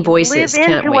mean voices, can't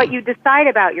we? Live into what you decide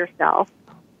about yourself,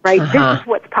 right? This is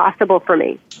what's possible for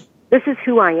me. This is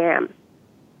who I am.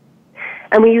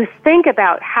 And when you think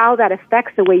about how that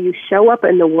affects the way you show up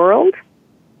in the world,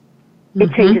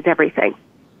 it changes everything.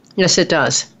 Yes, it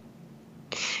does.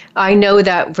 I know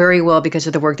that very well because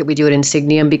of the work that we do at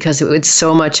Insigniam, because it's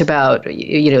so much about, the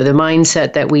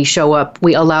mindset that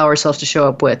we allow ourselves to show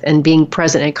up with, and being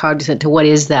present and cognizant to what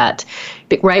is that,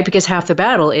 right? Because half the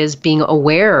battle is being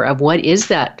aware of what is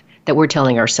that we're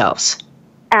telling ourselves.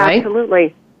 Absolutely.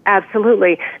 Right?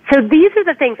 Absolutely. So these are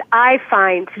the things I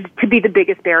find to be the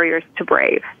biggest barriers to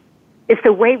brave. It's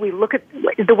the way we look at,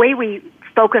 the way we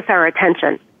focus our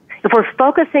attention. If we're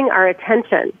focusing our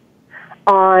attention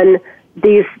on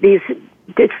these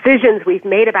decisions we've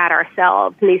made about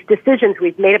ourselves and these decisions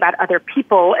we've made about other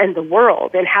people and the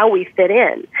world and how we fit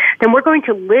in, then we're going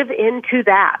to live into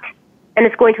that. And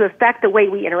it's going to affect the way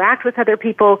we interact with other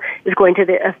people. It's going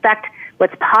to affect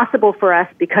what's possible for us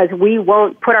because we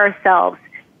won't put ourselves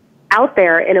out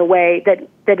there in a way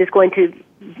that is going to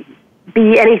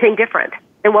be anything different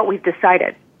than what we've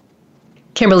decided.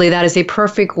 Kimberly, that is a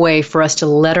perfect way for us to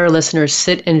let our listeners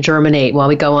sit and germinate while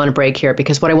we go on a break here,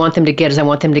 because what I want them to get is I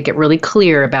want them to get really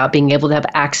clear about being able to have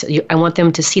access. I want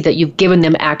them to see that you've given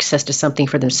them access to something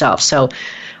for themselves. So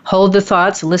hold the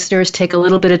thoughts. Listeners, take a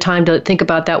little bit of time to think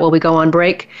about that while we go on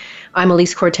break. I'm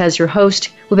Elise Cortez, your host.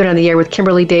 We've been on the air with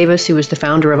Kimberly Davis, who is the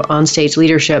founder of Onstage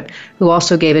Leadership, who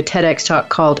also gave a TEDx talk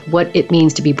called What It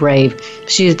Means to Be Brave.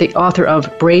 She is the author of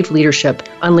Brave Leadership,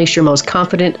 Unleash Your Most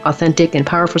Confident, Authentic, and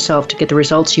Powerful Self to Get the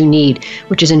Results You Need,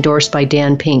 which is endorsed by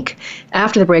Dan Pink.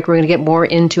 After the break, we're going to get more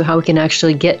into how we can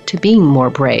actually get to being more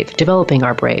brave, developing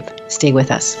our brave. Stay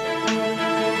with us.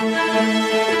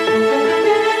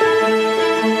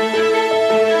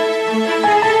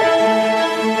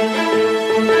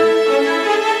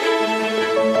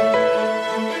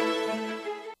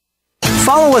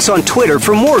 Follow us on Twitter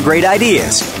for more great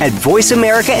ideas at Voice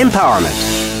America Empowerment.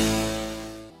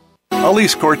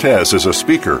 Elise Cortez is a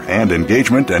speaker and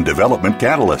engagement and development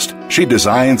catalyst. She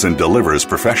designs and delivers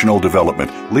professional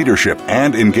development, leadership,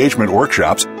 and engagement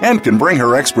workshops and can bring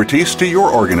her expertise to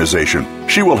your organization.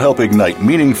 She will help ignite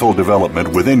meaningful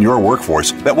development within your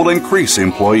workforce that will increase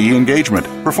employee engagement,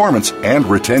 performance, and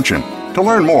retention. To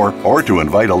learn more or to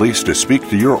invite Elise to speak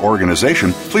to your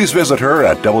organization, please visit her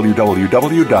at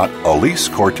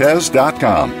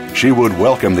www.elisecortez.com. She would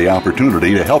welcome the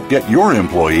opportunity to help get your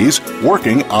employees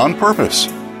working on purpose.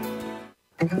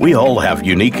 We all have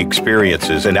unique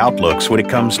experiences and outlooks when it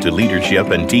comes to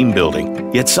leadership and team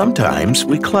building, yet sometimes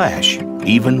we clash,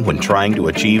 even when trying to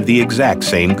achieve the exact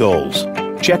same goals.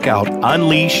 Check out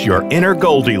Unleash Your Inner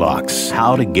Goldilocks,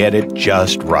 How to Get It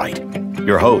Just Right.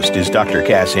 Your host is Dr.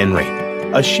 Cass Henry.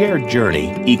 A shared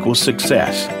journey equals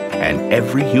success, and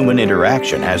every human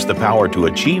interaction has the power to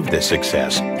achieve this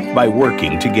success by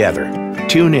working together.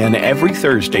 Tune in every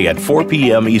Thursday at 4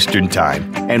 p.m. Eastern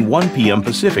Time and 1 p.m.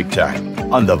 Pacific Time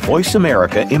on the Voice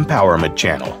America Empowerment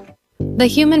Channel. The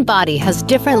human body has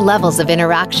different levels of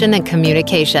interaction and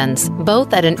communications,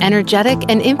 both at an energetic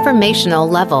and informational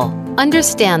level.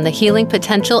 Understand the healing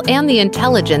potential and the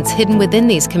intelligence hidden within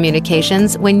these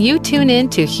communications when you tune in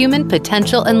to Human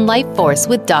Potential and Life Force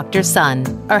with Dr. Sun.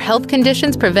 Are health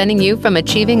conditions preventing you from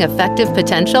achieving effective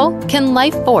potential? Can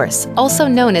Life Force, also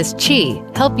known as Qi,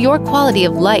 help your quality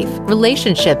of life,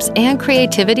 relationships, and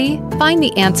creativity? Find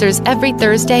the answers every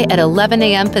Thursday at 11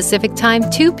 a.m. Pacific Time,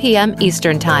 2 p.m.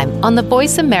 Eastern Time on the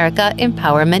Voice America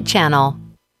Empowerment Channel.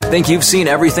 Think you've seen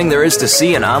everything there is to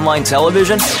see in online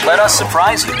television? Let us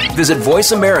surprise you. Visit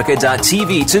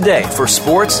voiceamerica.tv today for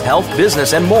sports, health,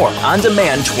 business, and more on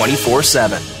demand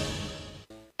 24/7.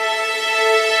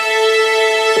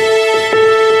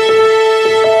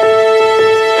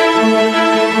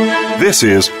 This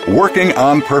is Working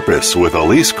on Purpose with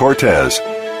Elise Cortez.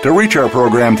 To reach our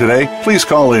program today, please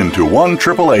call in to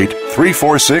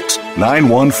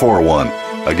 1-888-346-9141.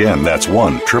 Again, that's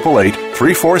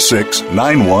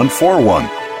 1-888-346-9141.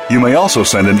 You may also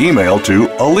send an email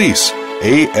to Elise,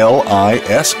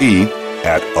 A-L-I-S-E,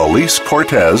 at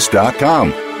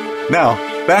EliseCortez.com. Now,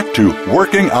 back to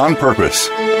Working on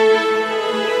Purpose.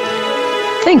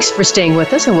 Thanks for staying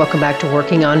with us and welcome back to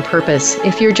Working on Purpose.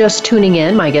 If you're just tuning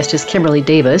in, my guest is Kimberly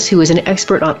Davis, who is an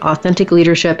expert on authentic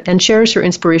leadership and shares her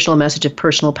inspirational message of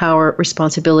personal power,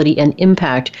 responsibility, and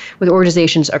impact with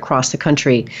organizations across the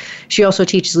country. She also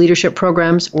teaches leadership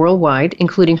programs worldwide,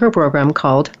 including her program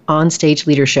called On Stage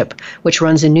Leadership, which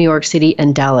runs in New York City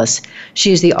and Dallas.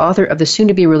 She is the author of the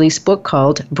soon-to-be-released book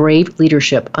called Brave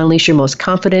Leadership, Unleash Your Most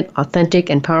Confident,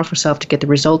 Authentic, and Powerful Self to Get the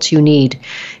Results You Need.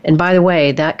 And by the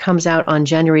way, that comes out on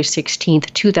January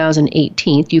 16th,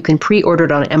 2018. You can pre-order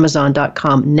it on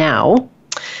Amazon.com now.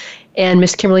 And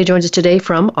Miss Kimberly joins us today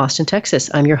from Austin, Texas.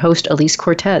 I'm your host, Elise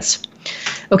Cortez.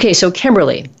 Okay, so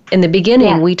Kimberly, in the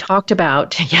beginning, we talked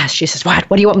about, yes, she says, what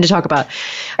do you want me to talk about?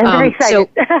 I'm very excited.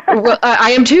 Well,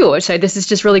 I am too. So this is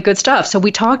just really good stuff. So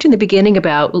we talked in the beginning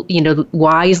about,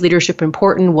 why is leadership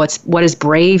important? What does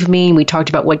brave mean? We talked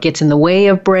about what gets in the way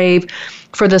of brave.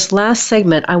 For this last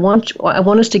segment, I want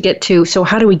us to get to, so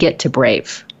how do we get to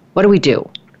brave? What do we do?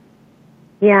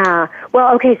 Yeah.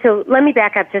 Well, okay, so let me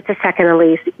back up just a second,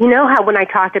 Elise. You know how when I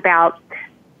talked about,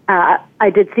 I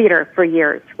did theater for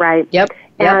years, right? Yep.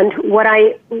 And what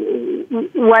I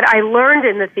learned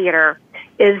in the theater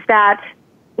is that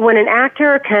when an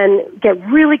actor can get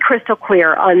really crystal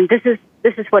clear on this is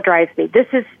what drives me, this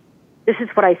is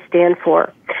what I stand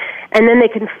for, and then they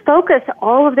can focus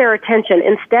all of their attention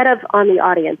instead of on the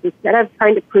audience, instead of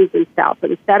trying to prove themselves,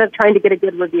 instead of trying to get a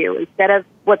good review, instead of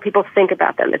what people think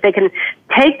about them, if they can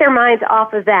take their minds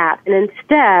off of that and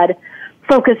instead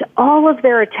focus all of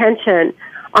their attention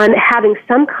on having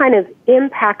some kind of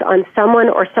impact on someone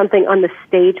or something on the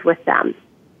stage with them.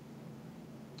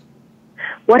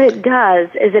 What it does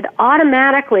is it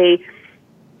automatically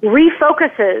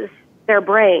refocuses their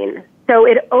brain. So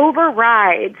it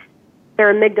overrides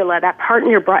their amygdala, that part in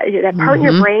your in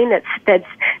your brain that's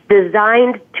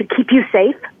designed to keep you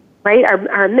safe, right?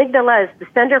 Our amygdala is the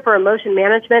Center for Emotion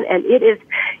Management, and its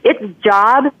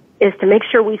job is to make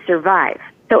sure we survive.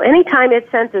 So anytime it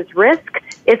senses risk,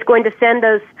 it's going to send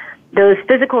those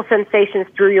physical sensations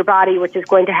through your body, which is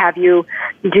going to have you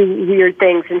do weird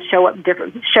things and show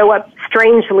up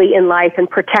strangely in life and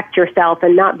protect yourself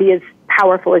and not be as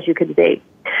powerful as you could be.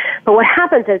 But what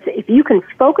happens is if you can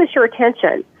focus your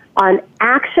attention on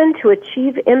action to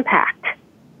achieve impact,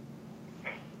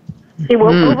 it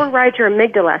will override your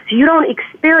amygdala. So you don't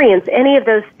experience any of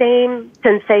those same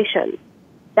sensations,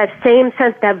 that same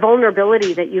sense, that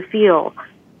vulnerability that you feel.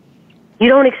 You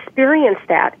don't experience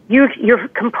that. You're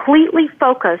completely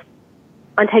focused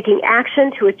on taking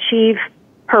action to achieve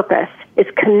purpose.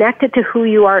 It's connected to who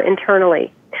you are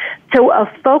internally. So a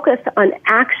focus on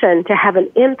action to have an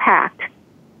impact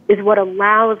is what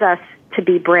allows us to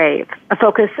be brave. A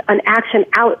focus on action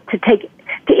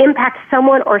to impact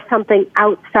someone or something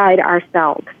outside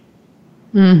ourselves.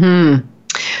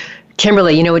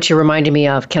 Kimberly, you know what you reminded me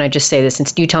of? Can I just say this?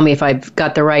 And you tell me if I've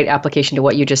got the right application to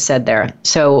what you just said there.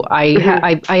 So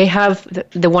I have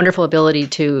the wonderful ability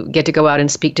to get to go out and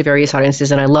speak to various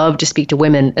audiences, and I love to speak to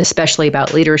women, especially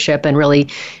about leadership and really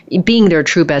being their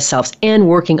true best selves and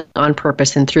working on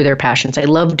purpose and through their passions. I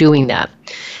love doing that.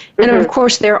 And of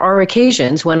course, there are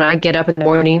occasions when I get up in the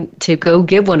morning to go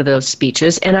give one of those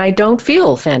speeches and I don't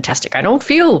feel fantastic. I don't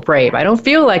feel brave. I don't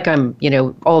feel like I'm,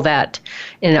 all that.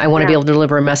 And I want to be able to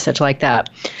deliver a message like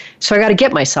that. So I got to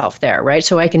get myself there, right?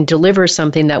 So I can deliver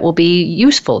something that will be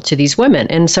useful to these women.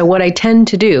 And so what I tend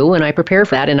to do when I prepare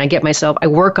for that and I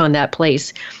work on that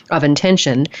place of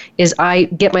intention is I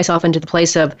get myself into the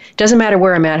place of, doesn't matter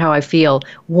where I'm at, how I feel,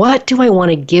 what do I want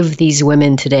to give these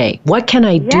women today? What can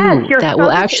I do that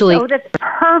will actually... Oh, that's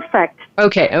perfect.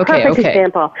 Okay. Perfect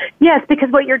example. Yes,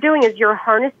 because what you're doing is you're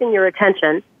harnessing your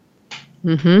attention,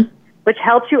 which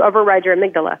helps you override your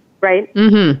amygdala, right?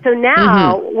 So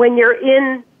now when you're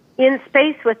in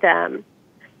space with them,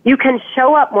 you can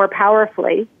show up more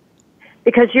powerfully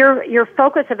because your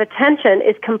focus of attention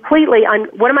is completely on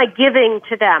what am I giving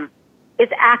to them.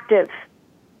 It's active.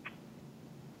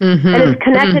 And it's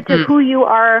connected to who you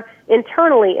are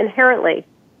internally, inherently.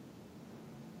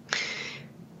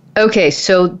 Okay,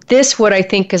 so what I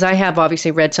think, because I have obviously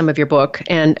read some of your book,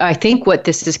 and I think what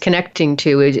this is connecting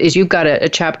to is you've got a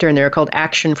chapter in there called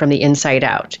Action from the Inside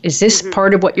Out. Is this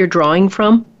part of what you're drawing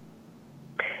from?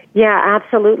 Yeah,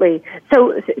 absolutely.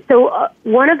 So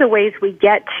one of the ways we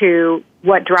get to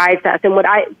what drives us, and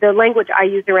the language I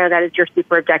use around that is your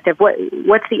super objective.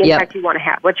 What's the impact you want to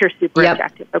have? What's your super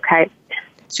objective? Okay.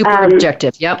 Super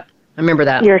objective. Yep. I remember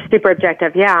that. Your super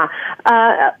objective. Yeah.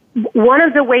 One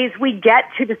of the ways we get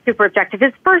to the super objective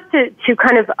is first to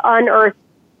kind of unearth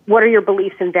what are your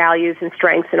beliefs and values and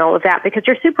strengths and all of that, because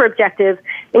your super objective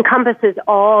encompasses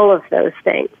all of those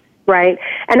things. Right.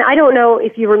 And I don't know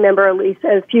if you remember, Elise,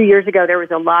 a few years ago, there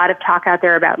was a lot of talk out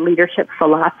there about leadership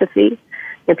philosophy.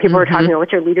 People were talking about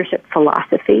what's your leadership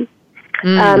philosophy.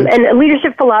 And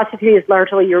leadership philosophy is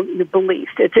largely your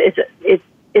beliefs.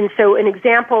 And so an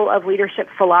example of leadership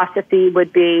philosophy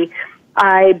would be,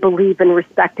 I believe in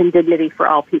respect and dignity for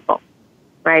all people.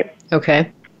 Right. Okay.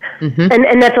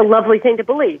 And that's a lovely thing to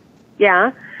believe.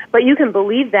 Yeah. But you can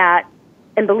believe that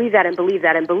and believe that and believe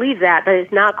that and believe that, but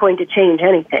it's not going to change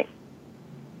anything,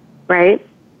 right?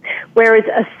 Whereas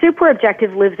a super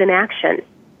objective lives in action.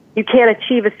 You can't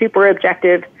achieve a super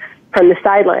objective from the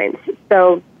sidelines.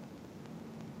 So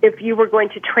if you were going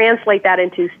to translate that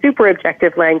into super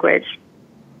objective language,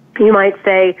 you might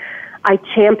say, I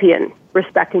champion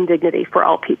respect and dignity for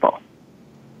all people,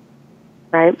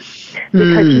 right?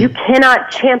 Because you cannot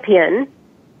champion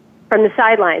from the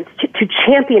sidelines. To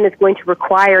champion is going to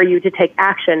require you to take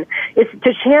action.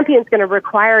 To champion is going to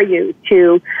require you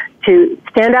to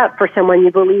stand up for someone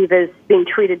you believe is being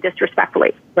treated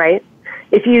disrespectfully, right?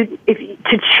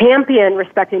 To champion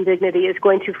respect and dignity is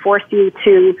going to force you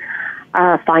to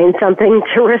find something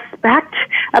to respect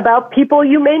about people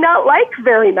you may not like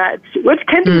very much, which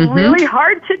can be really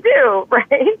hard to do,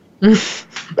 right?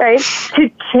 Right? To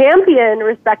champion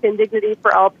respect and dignity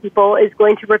for all people is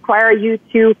going to require you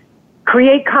to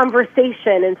create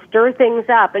conversation and stir things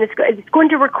up, and it's going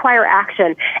to require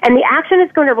action. And the action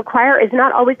it's going to require is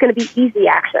not always going to be easy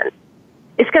action.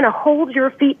 It's going to hold your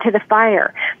feet to the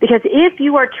fire, because if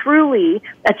you are truly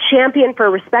a champion for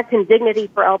respect and dignity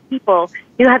for all people,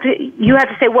 you have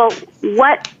to say, well,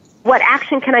 what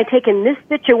action can I take in this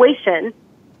situation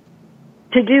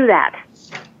to do that?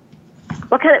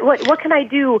 What can I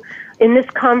do in this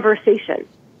conversation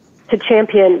to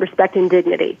champion respect and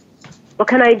dignity? What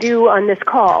can I do on this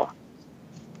call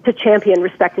to champion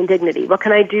respect and dignity? What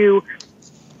can I do,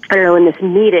 in this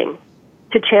meeting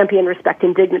to champion respect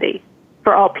and dignity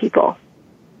for all people?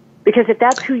 Because if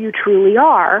that's who you truly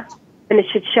are, then it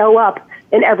should show up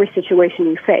in every situation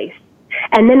you face.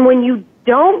 And then when you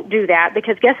don't do that,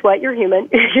 because guess what? You're human.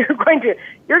 You're going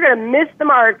to miss the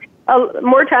mark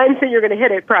more times than you're going to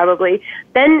hit it, probably.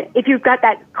 Then if you've got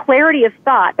that clarity of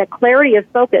thought, that clarity of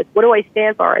focus, what do I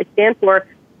stand for? I stand for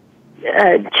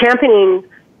championing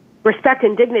respect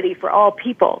and dignity for all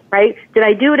people, right? Did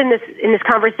I do it in this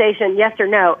conversation? Yes or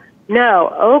no? No.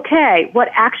 Okay. What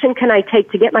action can I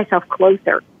take to get myself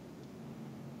closer?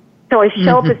 So I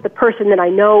show up as the person that I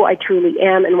know I truly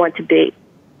am and want to be.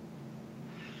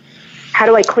 How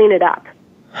do I clean it up?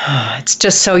 It's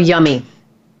just so yummy.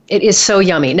 It is so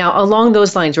yummy. Now, along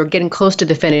those lines, we're getting close to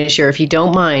the finish here. If you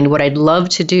don't mind, what I'd love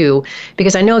to do,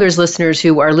 because I know there's listeners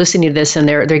who are listening to this and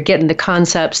they're getting the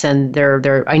concepts and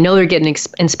I know they're getting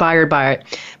inspired by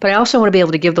it. But I also want to be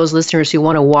able to give those listeners who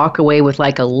want to walk away with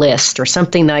like a list or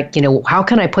something like, how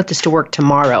can I put this to work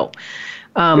tomorrow?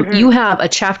 You have a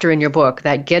chapter in your book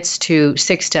that gets to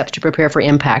 6 steps to prepare for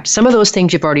impact. Some of those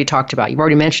things you've already talked about. You've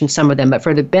already mentioned some of them, but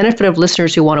for the benefit of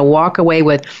listeners who want to walk away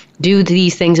with, do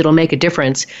these things, it'll make a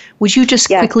difference. Would you just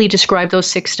quickly describe those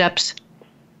 6 steps?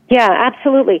 Yeah,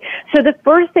 absolutely. So the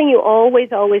first thing you always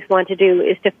want to do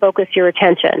is to focus your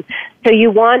attention. So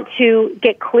you want to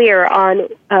get clear on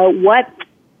what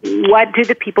do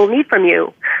the people need from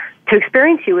you to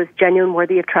experience you as genuine,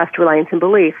 worthy of trust, reliance, and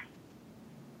belief,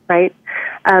 right?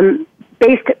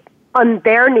 Based on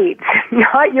their needs,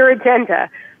 not your agenda,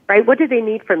 right? What do they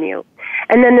need from you?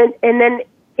 And then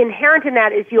inherent in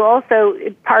that is you also,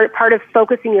 part of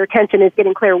focusing your attention is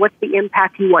getting clear what's the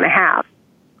impact you want to have.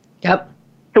 Yep.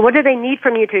 So what do they need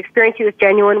from you to experience you as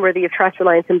genuine, worthy of trust,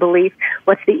 reliance, and belief?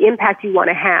 What's the impact you want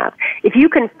to have? If you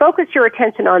can focus your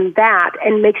attention on that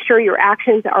and make sure your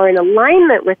actions are in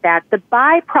alignment with that, the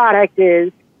byproduct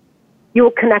is you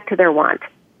will connect to their want.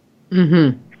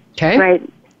 Mm-hmm. Okay. Right?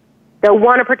 They'll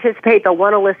want to participate, they'll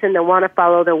want to listen, they'll want to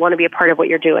follow, they'll want to be a part of what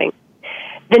you're doing.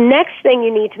 The next thing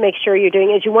you need to make sure you're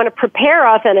doing is you want to prepare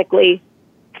authentically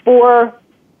for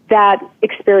that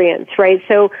experience, right?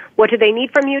 So what do they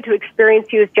need from you to experience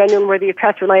you as genuine, worthy of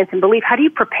trust, reliance, and belief? How do you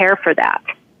prepare for that?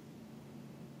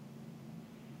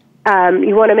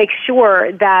 You want to make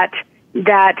sure that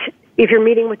if you're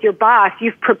meeting with your boss,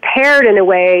 you've prepared in a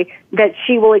way that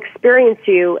she will experience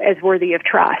you as worthy of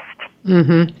trust.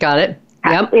 Mm-hmm. Got it.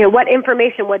 Yep. You know, what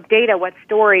information, what data, what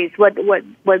stories, what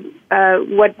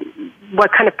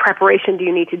kind of preparation do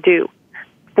you need to do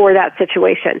for that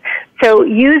situation? So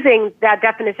using that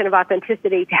definition of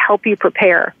authenticity to help you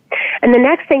prepare. And the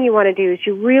next thing you want to do is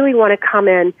you really want to come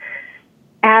in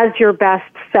as your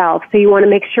best self. So you want to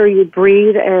make sure you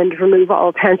breathe and remove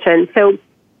all tension. So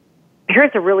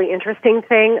here's a really interesting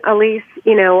thing, Elise.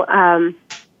 You know,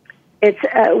 it's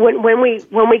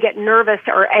when we get nervous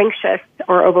or anxious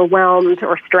or overwhelmed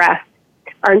or stressed,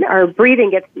 our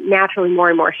breathing gets naturally more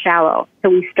and more shallow. So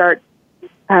we start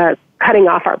cutting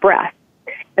off our breath.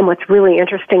 And what's really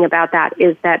interesting about that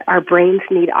is that our brains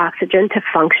need oxygen to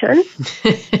function.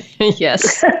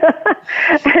 Yes.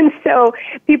 And so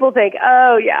people think,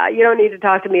 oh, yeah, you don't need to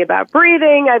talk to me about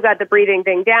breathing. I've got the breathing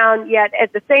thing down. Yet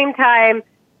at the same time,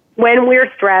 when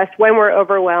we're stressed, when we're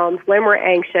overwhelmed, when we're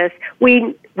anxious,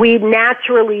 we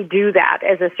naturally do that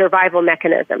as a survival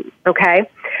mechanism, okay?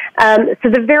 So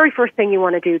the very first thing you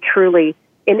want to do truly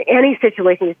in any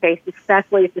situation you face,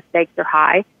 especially if the stakes are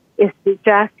high, is to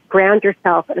just ground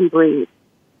yourself and breathe,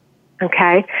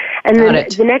 okay? And then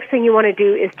the next thing you want to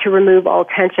do is to remove all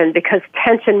tension, because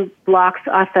tension blocks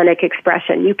authentic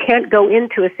expression. You can't go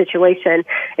into a situation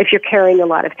if you're carrying a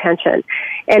lot of tension.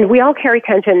 And we all carry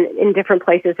tension in different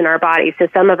places in our body. So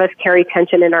some of us carry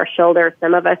tension in our shoulders,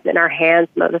 some of us in our hands,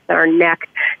 some of us in our neck,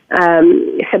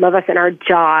 some of us in our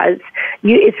jaws.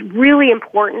 It's really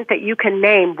important that you can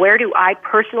name, where do I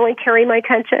personally carry my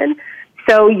tension,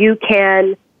 so you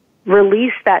can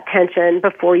release that tension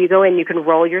before you go in. You can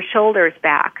roll your shoulders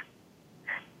back.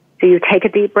 So you take a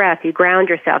deep breath, you ground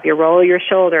yourself, you roll your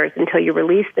shoulders until you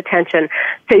release the tension.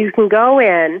 So you can go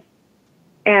in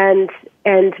and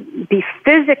be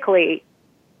physically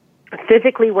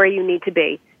where you need to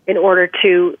be in order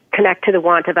to connect to the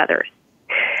want of others.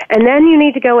 And then you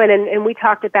need to go in, and we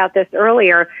talked about this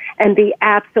earlier, and be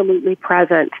absolutely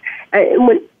present.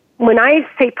 When I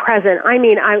say present, I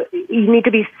mean you need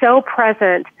to be so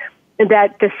present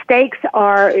that the stakes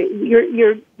are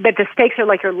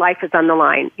like your life is on the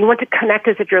line. You want to connect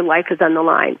as if your life is on the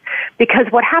line, because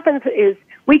what happens is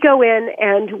we go in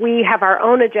and we have our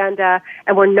own agenda,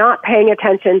 and we're not paying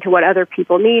attention to what other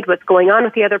people need, what's going on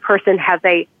with the other person. Have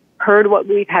they heard what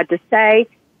we've had to say?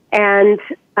 And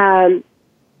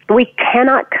we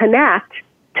cannot connect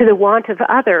to the want of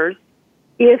others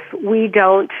if we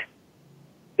don't.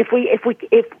 If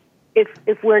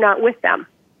we're not with them,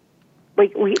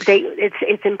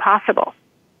 it's impossible.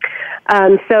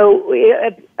 So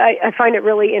I find it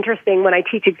really interesting when I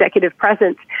teach executive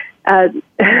presence.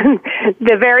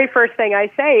 The very first thing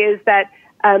I say is that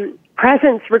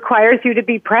presence requires you to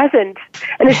be present,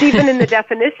 and it's even in the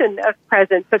definition of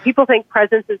presence. So people think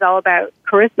presence is all about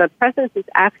charisma. Presence is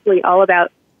actually all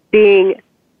about being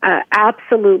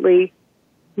absolutely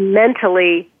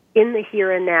mentally in the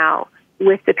here and now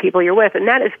with the people you're with. And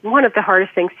that is one of the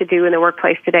hardest things to do in the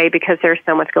workplace today, because there's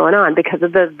so much going on because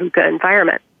of the VUCA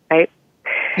environment, right?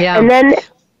 Yeah. And then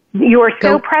you're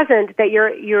so present that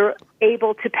you're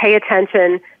able to pay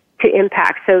attention to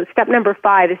impact. So step number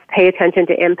 5 is pay attention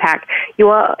to impact.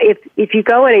 If you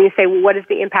go in and you say, well, what is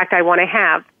the impact I want to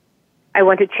have? I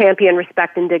want to champion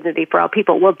respect and dignity for all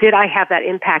people. Well, did I have that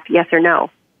impact? Yes or no?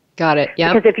 Got it.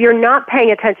 Yeah. Because if you're not paying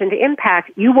attention to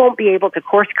impact, you won't be able to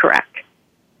course correct.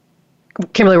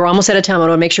 Kimberly, we're almost out of time. I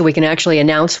want to make sure we can actually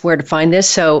announce where to find this.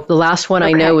 So the last one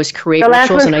I know is Create Rituals.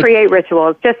 The last one's Create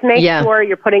Rituals. Just make sure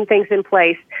you're putting things in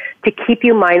place to keep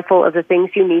you mindful of the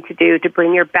things you need to do to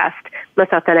bring your best,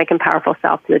 most authentic and powerful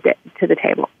self to the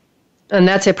table. And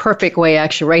that's a perfect way,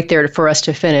 actually, right there for us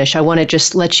to finish. I want to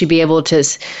just let you be able to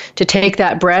take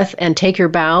that breath and take your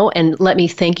bow, and let me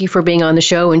thank you for being on the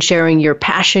show and sharing your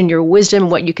passion, your wisdom,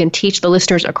 what you can teach the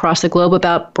listeners across the globe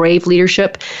about brave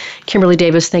leadership. Kimberly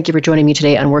Davis, thank you for joining me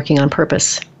today on Working on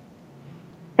Purpose.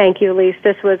 Thank you, Elise.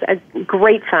 This was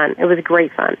great fun. It was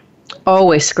great fun.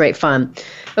 Always great fun.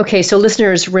 Okay, so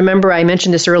listeners, remember I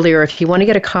mentioned this earlier. If you want to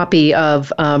get a copy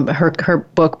of her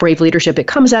book, Brave Leadership, it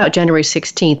comes out January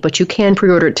 16th, but you can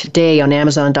pre-order it today on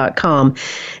Amazon.com. And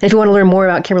if you want to learn more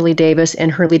about Kimberly Davis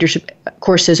and her leadership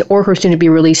courses or her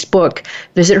soon-to-be-released book,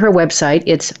 visit her website.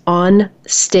 It's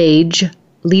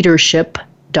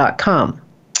onstageleadership.com.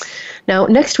 Now,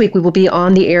 next week, we will be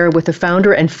on the air with the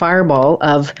founder and fireball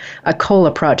of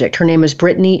Acola Project. Her name is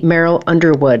Brittany Merrill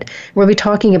Underwood. We'll be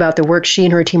talking about the work she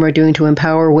and her team are doing to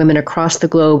empower women across the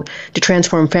globe to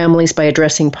transform families by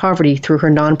addressing poverty through her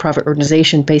nonprofit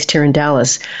organization based here in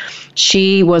Dallas.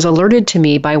 She was alerted to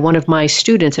me by one of my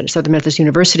students at Southern Methodist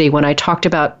University when I talked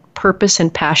about purpose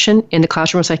and passion in the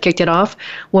classroom as I kicked it off.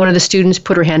 One of the students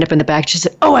put her hand up in the back. She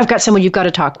said, "Oh, I've got someone you've got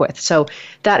to talk with." So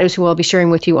that is who I'll be sharing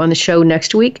with you on the show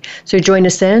next week. So join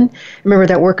us then. Remember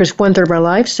that work is 1/3 of our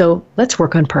lives, so let's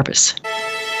work on purpose.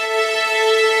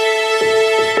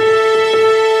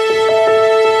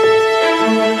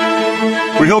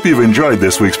 We hope you've enjoyed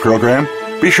this week's program.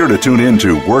 Be sure to tune in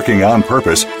to Working on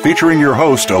Purpose, featuring your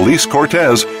host, Elise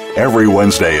Cortez, every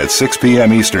Wednesday at 6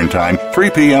 p.m. Eastern Time, 3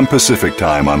 p.m. Pacific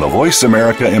Time on the Voice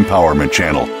America Empowerment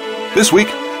Channel. This week,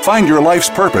 find your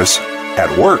life's purpose at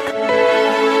work.